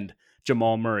defend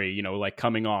Jamal Murray, you know, like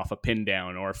coming off a pin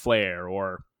down or a flare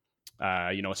or,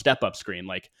 you know, a step up screen.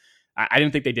 Like, I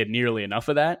didn't think they did nearly enough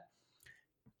of that.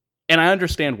 And I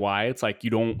understand why. It's like you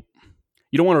don't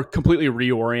want to completely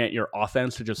reorient your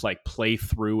offense to just like play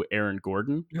through Aaron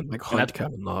Gordon. Yeah, like hunt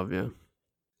Kevin Love, yeah.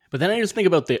 But then I just think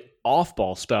about the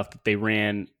off-ball stuff that they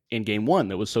ran in game one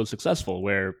that was so successful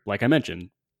where, like I mentioned,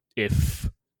 if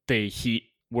the Heat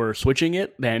were switching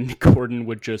it, then Gordon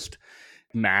would just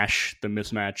mash the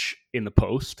mismatch in the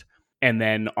post. And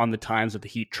then on the times that the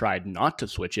Heat tried not to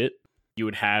switch it, you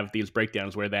would have these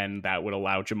breakdowns where then that would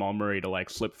allow Jamal Murray to like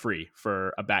slip free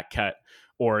for a back cut.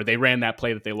 Or they ran that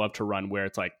play that they love to run where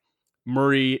it's like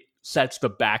Murray sets the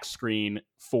back screen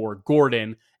for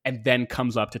Gordon and then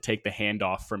comes up to take the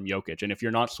handoff from Jokic. And if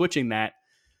you're not switching that,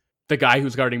 the guy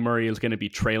who's guarding Murray is going to be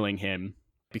trailing him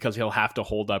because he'll have to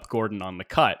hold up Gordon on the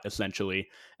cut, essentially.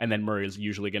 And then Murray is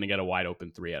usually going to get a wide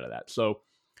open three out of that. So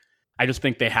I just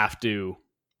think they have to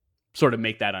sort of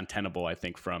make that untenable, I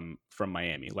think, from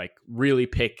Miami. Like, really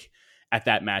pick at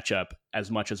that matchup as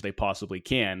much as they possibly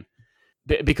can.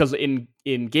 Because in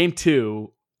game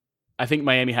two, I think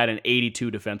Miami had an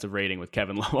 82 defensive rating with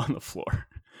Kevin Love on the floor.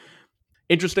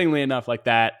 Interestingly enough, like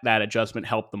that adjustment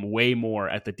helped them way more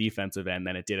at the defensive end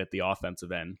than it did at the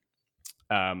offensive end.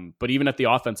 But even at the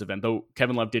offensive end, though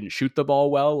Kevin Love didn't shoot the ball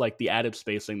well, like the added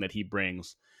spacing that he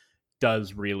brings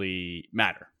does really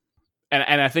matter.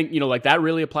 And I think, like that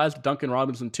really applies to Duncan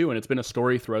Robinson too. And it's been a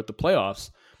story throughout the playoffs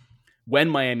when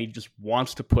Miami just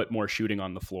wants to put more shooting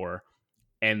on the floor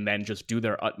and then just do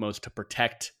their utmost to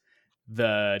protect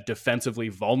the defensively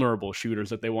vulnerable shooters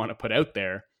that they want to put out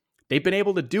there. They've been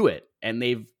able to do it. And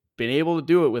they've been able to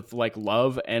do it with like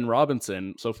Love and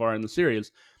Robinson so far in the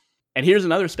series. And here's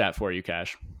another stat for you,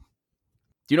 Cash.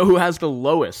 Do you know who has the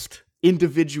lowest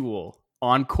individual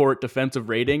on-court defensive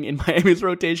rating in Miami's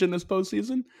rotation this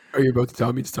postseason? Are you about to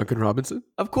tell me it's Duncan Robinson?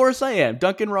 Of course I am.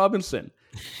 Duncan Robinson.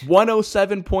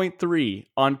 107.3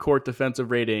 on-court defensive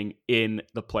rating in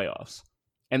the playoffs.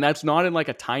 And that's not in like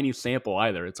a tiny sample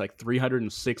either. It's like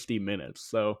 360 minutes.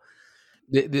 So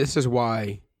this is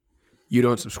why you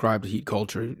don't subscribe to Heat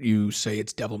culture. You say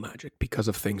it's devil magic because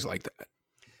of things like that.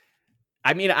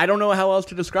 I mean, I don't know how else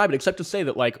to describe it except to say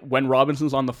that like when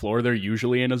Robinson's on the floor, they're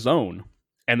usually in a zone.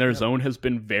 And their zone has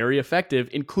been very effective,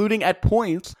 including at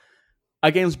points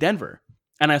against Denver.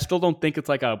 And I still don't think it's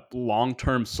like a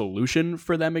long-term solution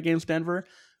for them against Denver.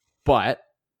 But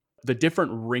the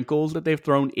different wrinkles that they've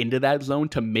thrown into that zone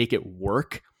to make it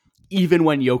work, even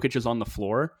when Jokic is on the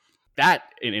floor, that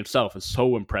in itself is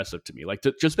so impressive to me. Like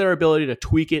just their ability to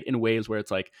tweak it in ways where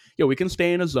it's like, we can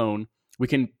stay in a zone. We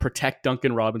can protect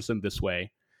Duncan Robinson this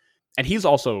way. And he's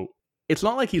also, it's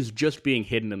not like he's just being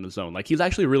hidden in the zone. Like he's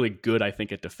actually really good, I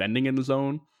think, at defending in the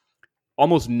zone.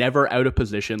 Almost never out of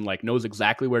position, like knows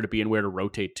exactly where to be and where to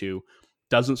rotate to,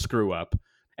 doesn't screw up.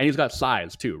 And he's got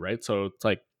size too, right? So it's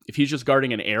like if he's just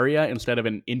guarding an area instead of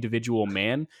an individual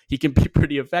man, he can be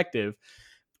pretty effective.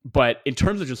 But in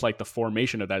terms of just like the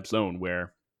formation of that zone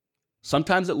where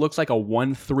sometimes it looks like a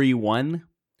 1-3-1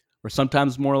 or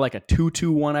sometimes more like a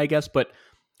 2-2-1, I guess, but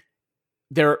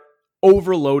they're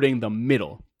overloading the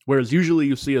middle. Whereas usually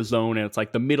you see a zone and it's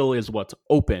like the middle is what's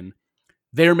open.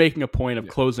 They're making a point of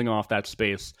closing off that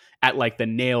space at like the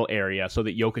nail area so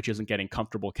that Jokic isn't getting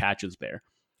comfortable catches there.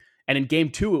 And in game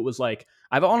 2, it was like,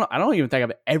 I don't even think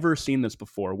I've ever seen this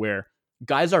before where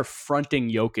guys are fronting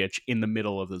Jokic in the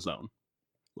middle of the zone.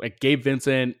 Like Gabe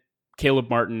Vincent, Caleb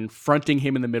Martin, fronting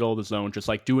him in the middle of the zone, just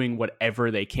like doing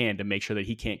whatever they can to make sure that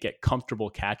he can't get comfortable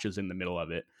catches in the middle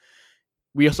of it.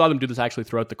 We saw them do this actually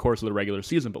throughout the course of the regular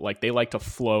season, but like they like to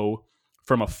flow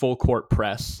from a full court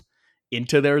press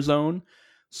into their zone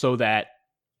so that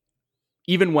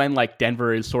even when like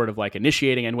Denver is sort of like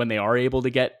initiating and when they are able to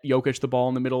get Jokic the ball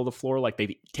in the middle of the floor, like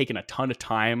they've taken a ton of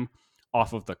time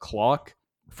off of the clock.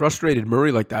 Frustrated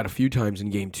Murray like that a few times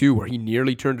in game 2 where he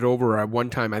nearly turned it over, or at one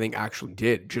time I think actually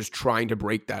did, just trying to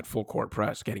break that full court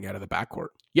press, getting out of the backcourt.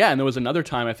 Yeah, and there was another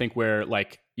time I think where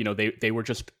like, they were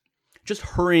just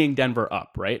hurrying Denver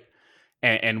up, right?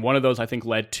 And one of those I think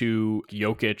led to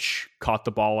Jokic caught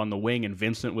the ball on the wing and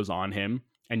Vincent was on him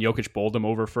and Jokic bowled him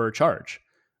over for a charge.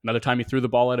 Another time he threw the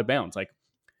ball out of bounds. Like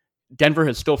Denver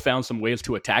has still found some ways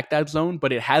to attack that zone,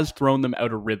 but it has thrown them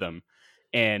out of rhythm.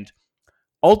 And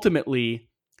ultimately,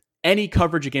 any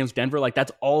coverage against Denver, like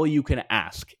that's all you can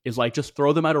ask is like just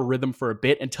throw them out of rhythm for a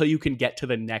bit until you can get to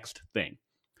the next thing.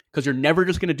 Because you're never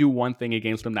just going to do one thing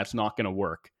against them that's not going to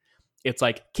work. It's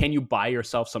like, can you buy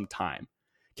yourself some time?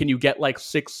 Can you get like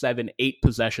 6, 7, 8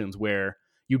 possessions where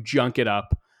you junk it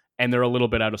up and they're a little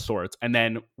bit out of sorts? And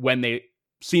then when they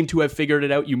seem to have figured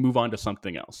it out, you move on to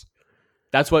something else.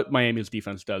 That's what Miami's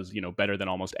defense does, better than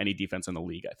almost any defense in the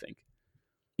league, I think.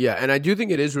 Yeah, and I do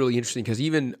think it is really interesting because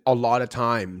even a lot of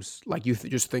times, like you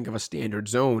just think of a standard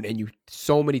zone and you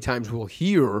so many times will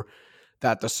hear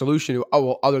that the solution,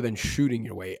 other than shooting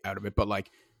your way out of it, but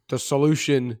like the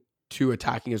solution to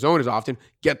attacking a zone is often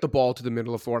get the ball to the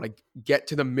middle of the floor, like get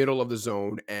to the middle of the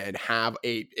zone and have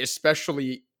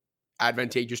especially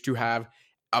advantageous to have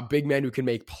a big man who can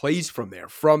make plays from there,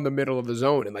 from the middle of the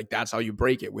zone. And like, that's how you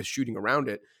break it with shooting around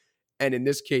it. And in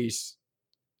this case,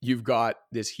 you've got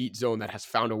this Heat zone that has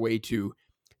found a way to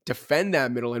defend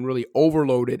that middle and really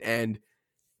overload it and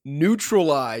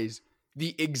neutralize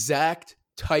the exact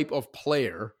type of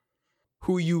player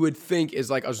who you would think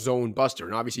is like a zone buster.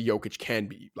 And obviously Jokic can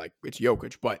be, like, it's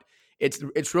Jokic, but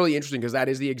it's really interesting because that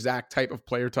is the exact type of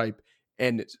player type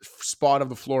and spot of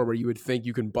the floor where you would think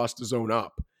you can bust the zone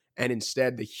up. And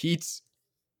instead the Heat's,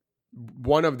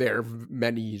 one of their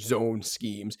many zone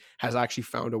schemes, has actually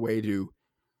found a way to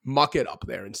muck it up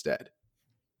there instead.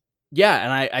 Yeah,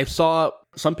 and I saw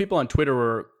some people on Twitter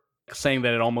were saying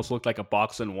that it almost looked like a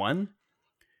box and one,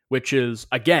 which is,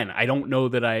 again, I don't know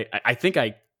that I think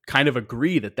I kind of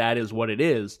agree that is what it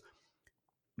is,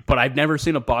 but I've never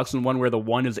seen a box and one where the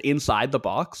one is inside the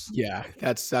box. Yeah,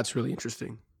 that's really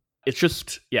interesting. It's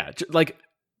just, like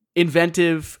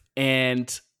inventive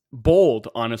and bold,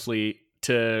 honestly,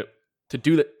 to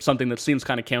do something that seems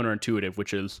kind of counterintuitive,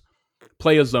 which is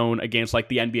play a zone against like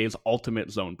the NBA's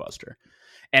ultimate zone buster.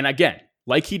 And again,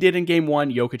 like he did in game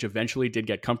one, Jokic eventually did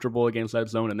get comfortable against that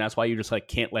zone, and that's why you just like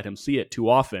can't let him see it too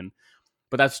often.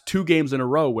 But that's 2 games in a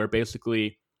row where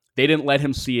basically they didn't let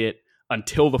him see it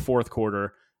until the fourth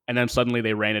quarter, and then suddenly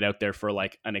they ran it out there for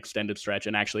like an extended stretch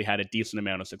and actually had a decent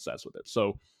amount of success with it.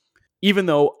 So even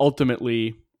though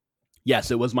ultimately,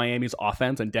 yes, it was Miami's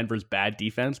offense and Denver's bad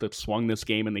defense that swung this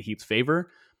game in the Heat's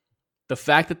favor, the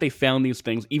fact that they found these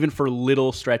things, even for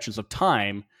little stretches of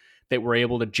time, that were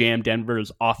able to jam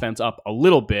Denver's offense up a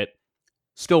little bit,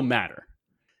 still matter.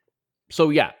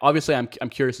 So yeah, obviously I'm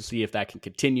curious to see if that can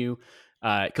continue,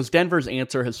 because Denver's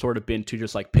answer has sort of been to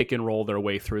just like pick and roll their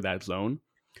way through that zone.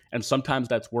 And sometimes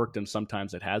that's worked and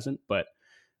sometimes it hasn't. But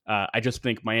I just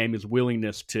think Miami's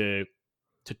willingness to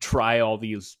try all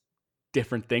these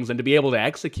different things and to be able to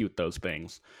execute those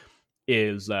things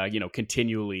is,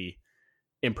 continually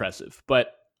impressive.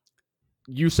 But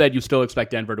you said you still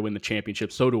expect Denver to win the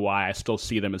championship. So do I. I still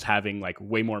see them as having like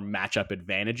way more matchup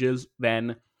advantages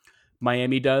than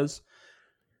Miami does.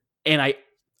 And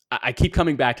I keep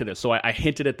coming back to this. So I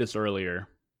hinted at this earlier.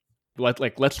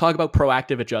 Let's talk about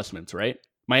proactive adjustments, right?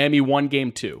 Miami won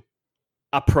game 2.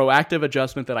 A proactive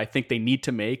adjustment that I think they need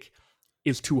to make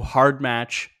is to hard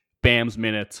match Bam's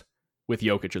minutes with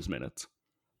Jokic's minutes.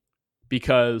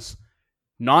 Because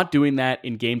not doing that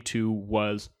in game 2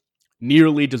 was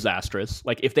nearly disastrous.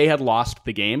 Like if they had lost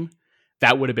the game,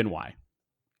 that would have been why.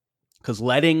 Because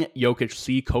letting Jokic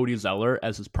see Cody Zeller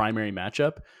as his primary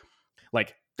matchup,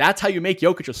 like that's how you make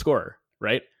Jokic a scorer,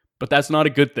 right? But that's not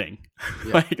a good thing.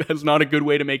 Yeah. Like that's not a good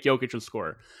way to make Jokic a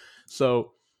scorer.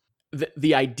 So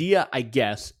the idea, I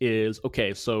guess, is,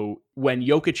 okay, so when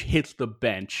Jokic hits the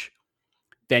bench,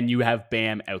 then you have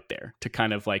Bam out there to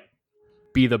kind of like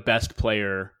be the best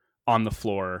player on the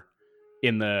floor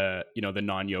in the, the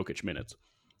non-Jokic minutes.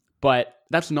 But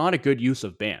that's not a good use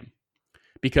of Bam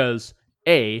because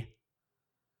A,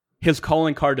 his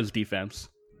calling card is defense.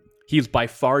 He's by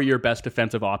far your best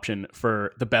defensive option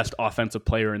for the best offensive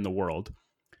player in the world.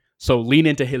 So lean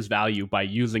into his value by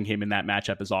using him in that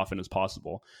matchup as often as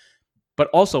possible. But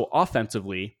also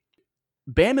offensively,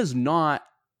 Bam is not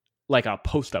like a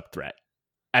post-up threat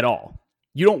at all.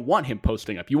 You don't want him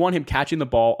posting up. You want him catching the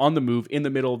ball on the move in the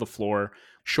middle of the floor,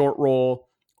 short roll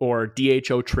or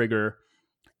DHO trigger.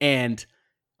 And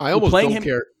I almost don't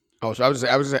care. Oh, so I was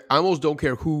saying, I almost don't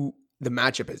care who the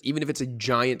matchup is. Even if it's a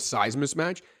giant size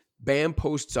mismatch, Bam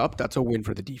posts up, that's a win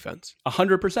for the defense.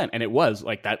 100%. And it was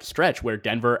like that stretch where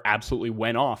Denver absolutely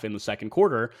went off in the second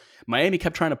quarter. Miami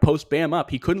kept trying to post Bam up.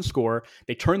 He couldn't score.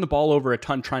 They turned the ball over a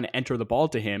ton trying to enter the ball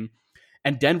to him.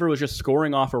 And Denver was just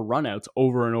scoring off of runouts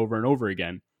over and over and over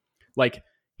again. Like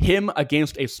him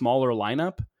against a smaller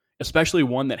lineup, especially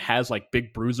one that has like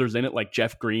big bruisers in it, like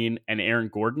Jeff Green and Aaron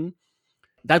Gordon,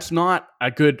 that's not a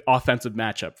good offensive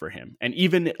matchup for him. And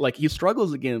even like he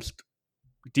struggles against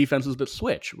defenses that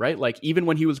switch, right? Like even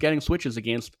when he was getting switches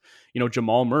against,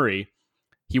 Jamal Murray,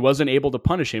 he wasn't able to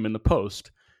punish him in the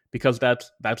post because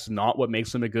that's not what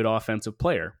makes him a good offensive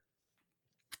player.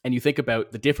 And you think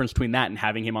about the difference between that and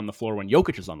having him on the floor when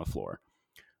Jokic is on the floor,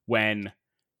 when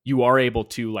you are able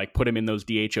to like put him in those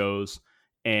DHOs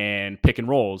and pick and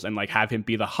rolls and like have him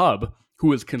be the hub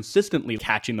who is consistently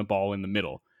catching the ball in the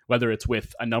middle, whether it's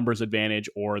with a numbers advantage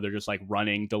or they're just like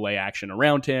running delay action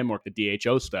around him or the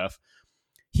DHO stuff.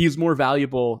 He's more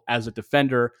valuable as a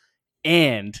defender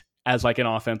and as like an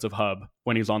offensive hub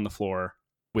when he's on the floor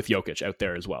with Jokic out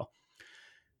there as well.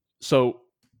 So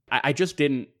I just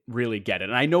didn't really get it.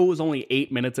 And I know it was only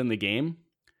 8 minutes in the game.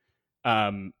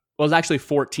 Well, it was actually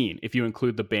 14 if you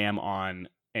include the Bam on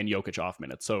and Jokic off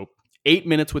minutes. So 8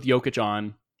 minutes with Jokic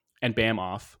on and Bam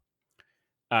off.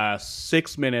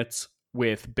 6 minutes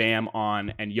with Bam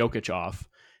on and Jokic off.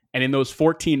 And in those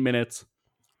 14 minutes,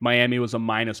 Miami was a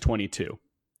minus 22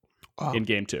 in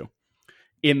game 2.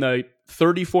 In the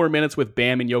 34 minutes with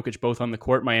Bam and Jokic both on the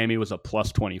court, Miami was a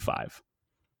plus 25.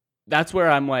 That's where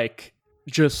I'm like,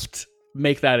 just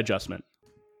make that adjustment.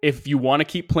 If you want to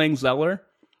keep playing Zeller,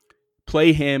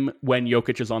 play him when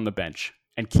Jokic is on the bench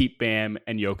and keep Bam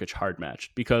and Jokic hard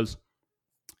matched because,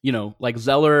 like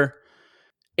Zeller,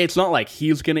 it's not like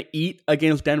he's going to eat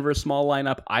against Denver's small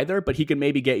lineup either, but he can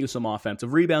maybe get you some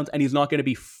offensive rebounds and he's not going to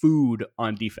be food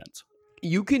on defense.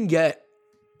 You can get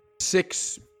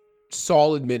 6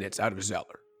 solid minutes out of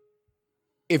Zeller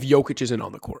if Jokic isn't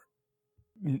on the court.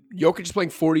 Jokic is playing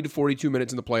 40 to 42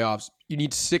 minutes in the playoffs. You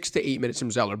need 6 to 8 minutes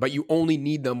from Zeller, but you only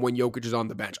need them when Jokic is on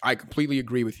the bench. I completely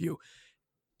agree with you.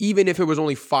 Even if it was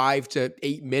only 5 to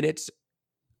 8 minutes,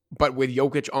 but with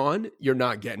Jokic on, you're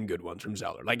not getting good ones from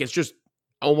Zeller. Like, it's just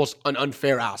almost an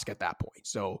unfair ask at that point.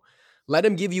 So Let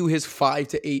him give you his 5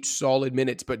 to 8 solid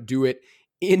minutes, but do it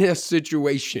in a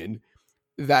situation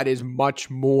that is much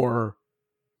more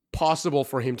possible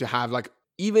for him to have like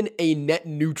even a net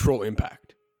neutral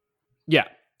impact. Yeah,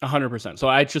 100%. So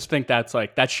I just think that's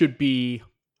like, that should be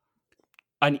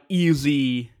an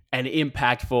easy and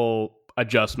impactful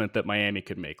adjustment that Miami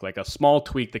could make, like a small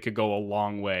tweak that could go a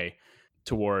long way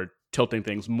toward tilting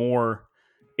things more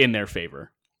in their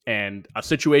favor. And a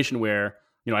situation where,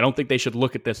 I don't think they should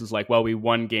look at this as like, well, we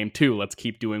won game 2, let's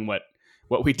keep doing what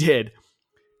we did.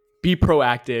 Be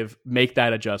proactive, make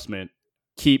that adjustment,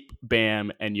 keep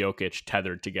Bam and Jokic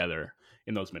tethered together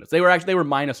in those minutes. They were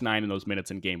 -9 in those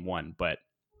minutes in game 1, but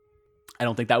I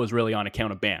don't think that was really on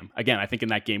account of Bam. Again, I think in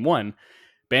that game 1,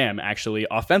 Bam actually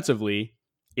offensively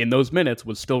in those minutes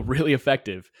was still really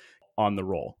effective on the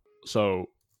roll. So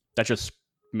that just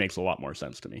makes a lot more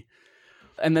sense to me.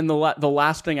 And then the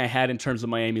last thing I had in terms of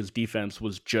Miami's defense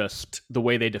was just the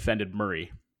way they defended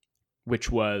Murray,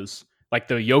 which was like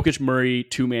the Jokic-Murray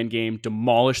two-man game,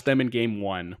 demolished them in game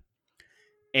 1.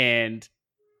 And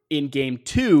in game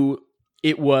 2,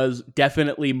 it was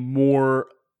definitely more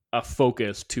a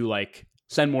focus to like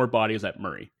send more bodies at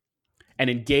Murray and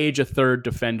engage a third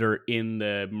defender in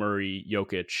the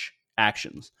Murray-Jokic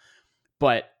actions.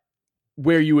 But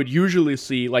where you would usually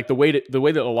see, like the way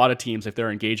that a lot of teams, if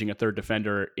they're engaging a third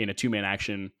defender in a two-man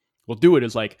action, will do it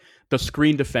is like the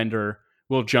screen defender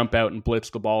will jump out and blitz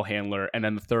the ball handler, and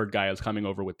then the third guy is coming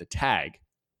over with the tag.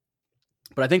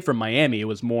 But I think for Miami, it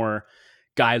was more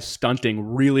guys stunting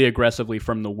really aggressively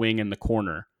from the wing and the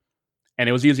corner. And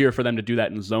it was easier for them to do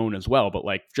that in zone as well. But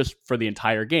like just for the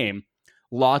entire game,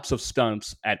 lots of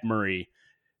stunts at Murray,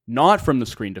 not from the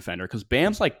screen defender, because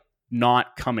Bam's like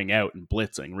not coming out and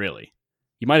blitzing really.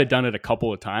 He might have done it a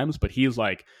couple of times, but he's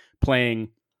like playing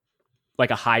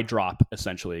like a high drop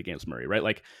essentially against Murray, right?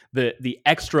 Like the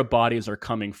extra bodies are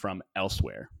coming from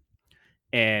elsewhere.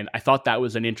 And I thought that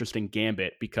was an interesting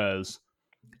gambit because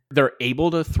they're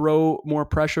able to throw more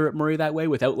pressure at Murray that way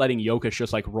without letting Jokic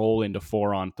just like roll into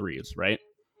 4-on-3s, right?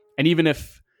 And even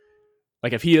if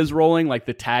he is rolling, like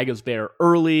the tag is there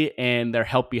early and their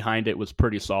help behind it was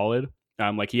pretty solid.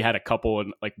 Like he had a couple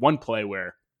and like one play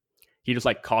where he just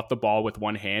like caught the ball with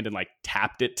one hand and like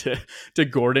tapped it to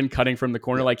Gordon cutting from the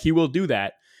corner. Yeah. Like he will do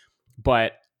that.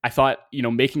 But I thought,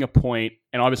 making a point,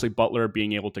 and obviously Butler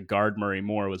being able to guard Murray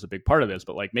more was a big part of this,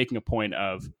 but like making a point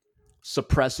of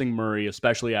suppressing Murray,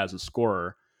 especially as a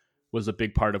scorer, was a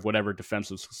big part of whatever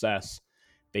defensive success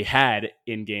they had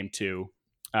in game 2.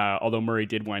 Although Murray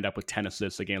did wind up with 10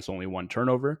 assists against only 1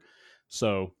 turnover.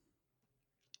 So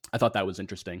I thought that was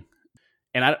interesting.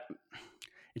 And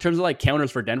in terms of like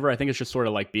counters for Denver, I think it's just sort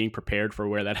of like being prepared for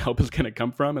where that help is going to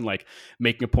come from and like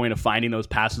making a point of finding those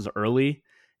passes early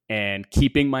and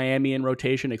keeping Miami in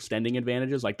rotation, extending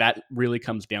advantages. Like that really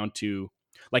comes down to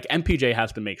like MPJ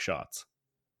has to make shots.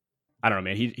 I don't know,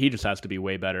 man. He just has to be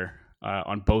way better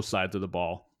on both sides of the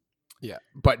ball. Yeah,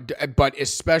 but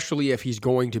especially if he's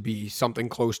going to be something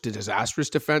close to disastrous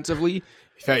defensively,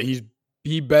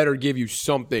 he better give you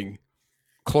something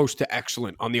close to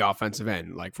excellent on the offensive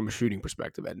end, like from a shooting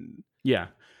perspective. And yeah,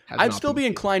 I'd still be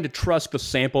inclined to trust the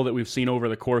sample that we've seen over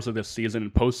the course of this season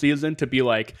and postseason to be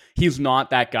like, he's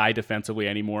not that guy defensively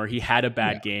anymore. He had a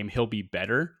bad game. He'll be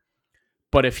better.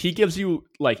 But if he gives you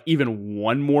like even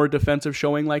one more defensive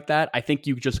showing like that, I think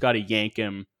you just got to yank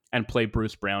him and play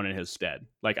Bruce Brown in his stead.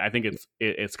 Like, I think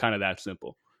it's kind of that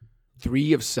simple.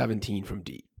 3 of 17 from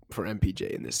deep for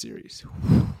MPJ in this series.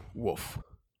 Woof.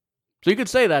 So you could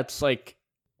say that's like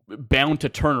bound to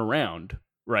turn around,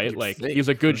 right? Like he's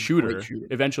a good shooter.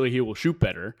 Eventually he will shoot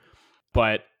better,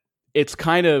 but it's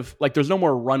kind of like there's no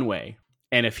more runway.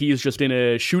 And if he's just in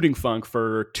a shooting funk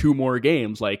for 2 more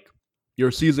games, like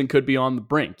your season could be on the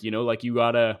brink, like you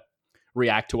gotta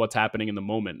react to what's happening in the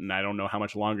moment. And I don't know how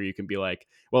much longer you can be like,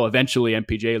 well, eventually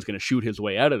MPJ is going to shoot his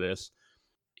way out of this.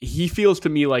 He feels to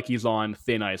me like he's on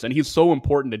thin ice, and he's so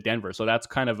important to Denver. So that's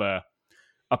kind of a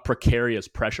precarious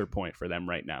pressure point for them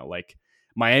right now. Like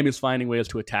Miami's finding ways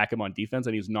to attack him on defense,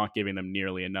 and he's not giving them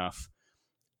nearly enough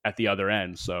at the other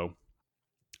end. So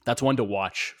that's one to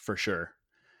watch for sure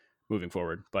moving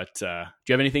forward. But do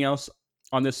you have anything else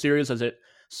on this series as it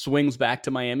swings back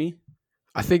to Miami?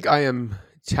 I think I am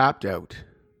tapped out.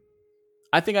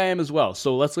 I think I am as well.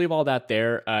 So let's leave all that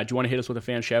there. Do you want to hit us with a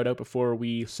fan shout out before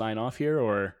we sign off here?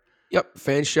 Or Yep.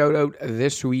 Fan shout out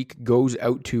this week goes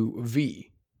out to V.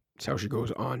 That's how she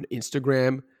goes on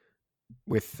Instagram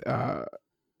with the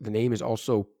name is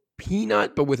also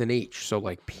Peanut, but with an H. So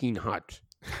like Peanut.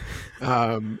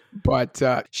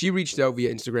 But she reached out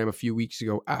via Instagram a few weeks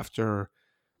ago after,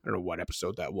 I don't know what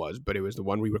episode that was, but it was the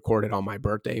one we recorded on my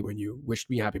birthday when you wished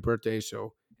me happy birthday.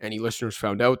 So any listeners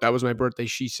found out that was my birthday,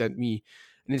 she sent me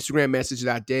an Instagram message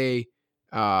that day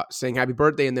saying happy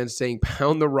birthday and then saying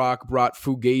Pound the Rock brought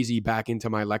Fugazi back into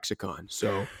my lexicon.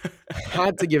 So I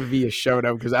had to give V a shout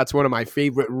out because that's one of my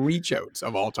favorite reach outs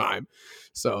of all time.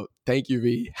 So thank you,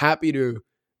 V. Happy to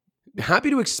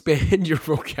expand your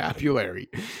vocabulary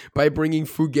by bringing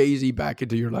Fugazi back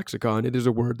into your lexicon. It is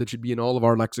a word that should be in all of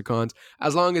our lexicons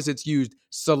as long as it's used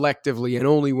selectively and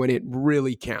only when it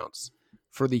really counts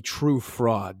for the true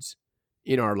frauds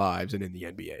in our lives and in the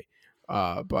NBA.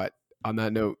 But on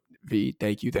that note, V,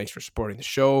 thank you. Thanks for supporting the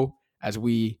show as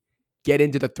we get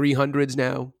into the 300s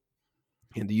now.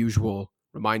 And the usual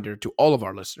reminder to all of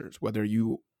our listeners, whether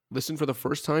you listen for the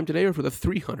first time today or for the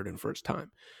 301st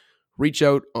time, reach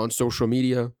out on social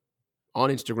media, on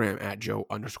Instagram at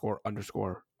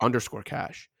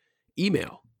Joe___cash.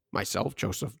 Email myself,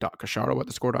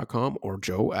 joseph.casharo@thescore.com or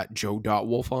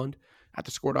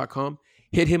joe@joe.wolfond@thescore.com.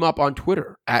 Hit him up on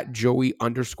Twitter at Joey_YOU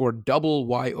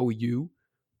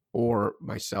or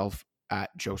myself at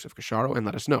Joseph Casharo and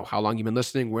let us know how long you've been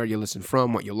listening, where you listen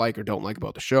from, what you like or don't like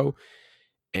about the show.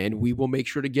 And we will make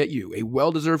sure to get you a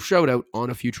well-deserved shout out on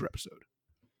a future episode.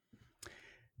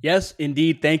 Yes,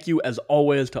 indeed. Thank you, as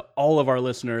always, to all of our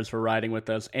listeners for riding with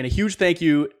us. And a huge thank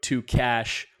you to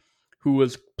Cash, who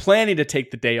was planning to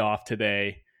take the day off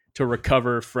today to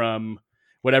recover from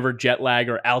whatever jet lag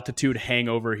or altitude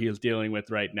hangover he is dealing with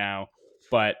right now.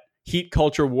 But heat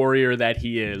culture warrior that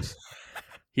he is,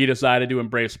 he decided to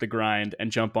embrace the grind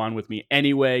and jump on with me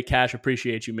anyway. Cash,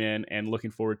 appreciate you, man, and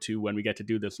looking forward to when we get to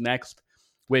do this next,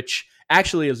 which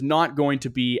actually is not going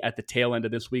to be at the tail end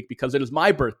of this week because it is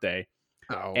my birthday.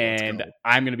 And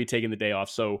I'm going to be taking the day off.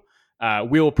 So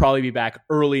we'll probably be back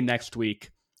early next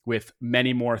week with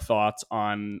many more thoughts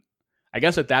on, I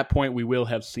guess at that point we will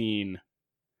have seen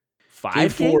 5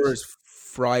 games. Game 4 is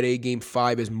Friday. Game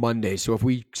 5 is Monday. So if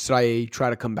we try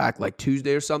to come back like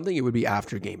Tuesday or something, it would be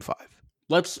after Game 5.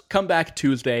 Let's come back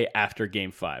Tuesday after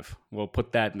Game 5. We'll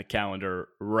put that in the calendar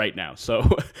right now. So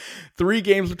 3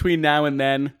 games between now and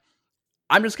then.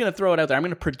 I'm just going to throw it out there. I'm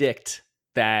going to predict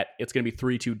that it's going to be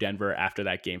 3-2 Denver after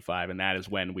that Game 5, and that is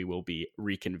when we will be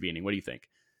reconvening. What do you think?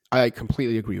 I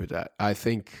completely agree with that. I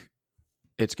think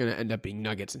it's going to end up being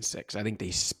Nuggets in 6. I think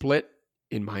they split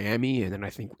in Miami, and then I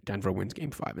think Denver wins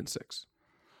Game 5 and 6.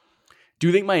 Do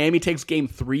you think Miami takes Game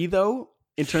 3, though,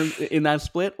 in that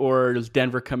split, or does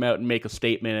Denver come out and make a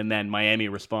statement, and then Miami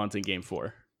responds in Game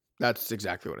 4? That's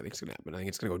exactly what I think is going to happen. I think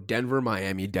it's going to go Denver,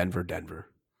 Miami, Denver, Denver.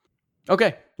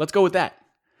 Okay, let's go with that.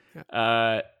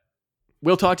 Yeah.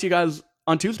 We'll talk to you guys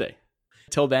on Tuesday.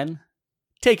 Till then,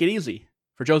 take it easy.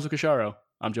 For Joseph Casharo,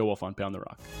 I'm Joe Wolf on Pound the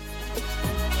Rock.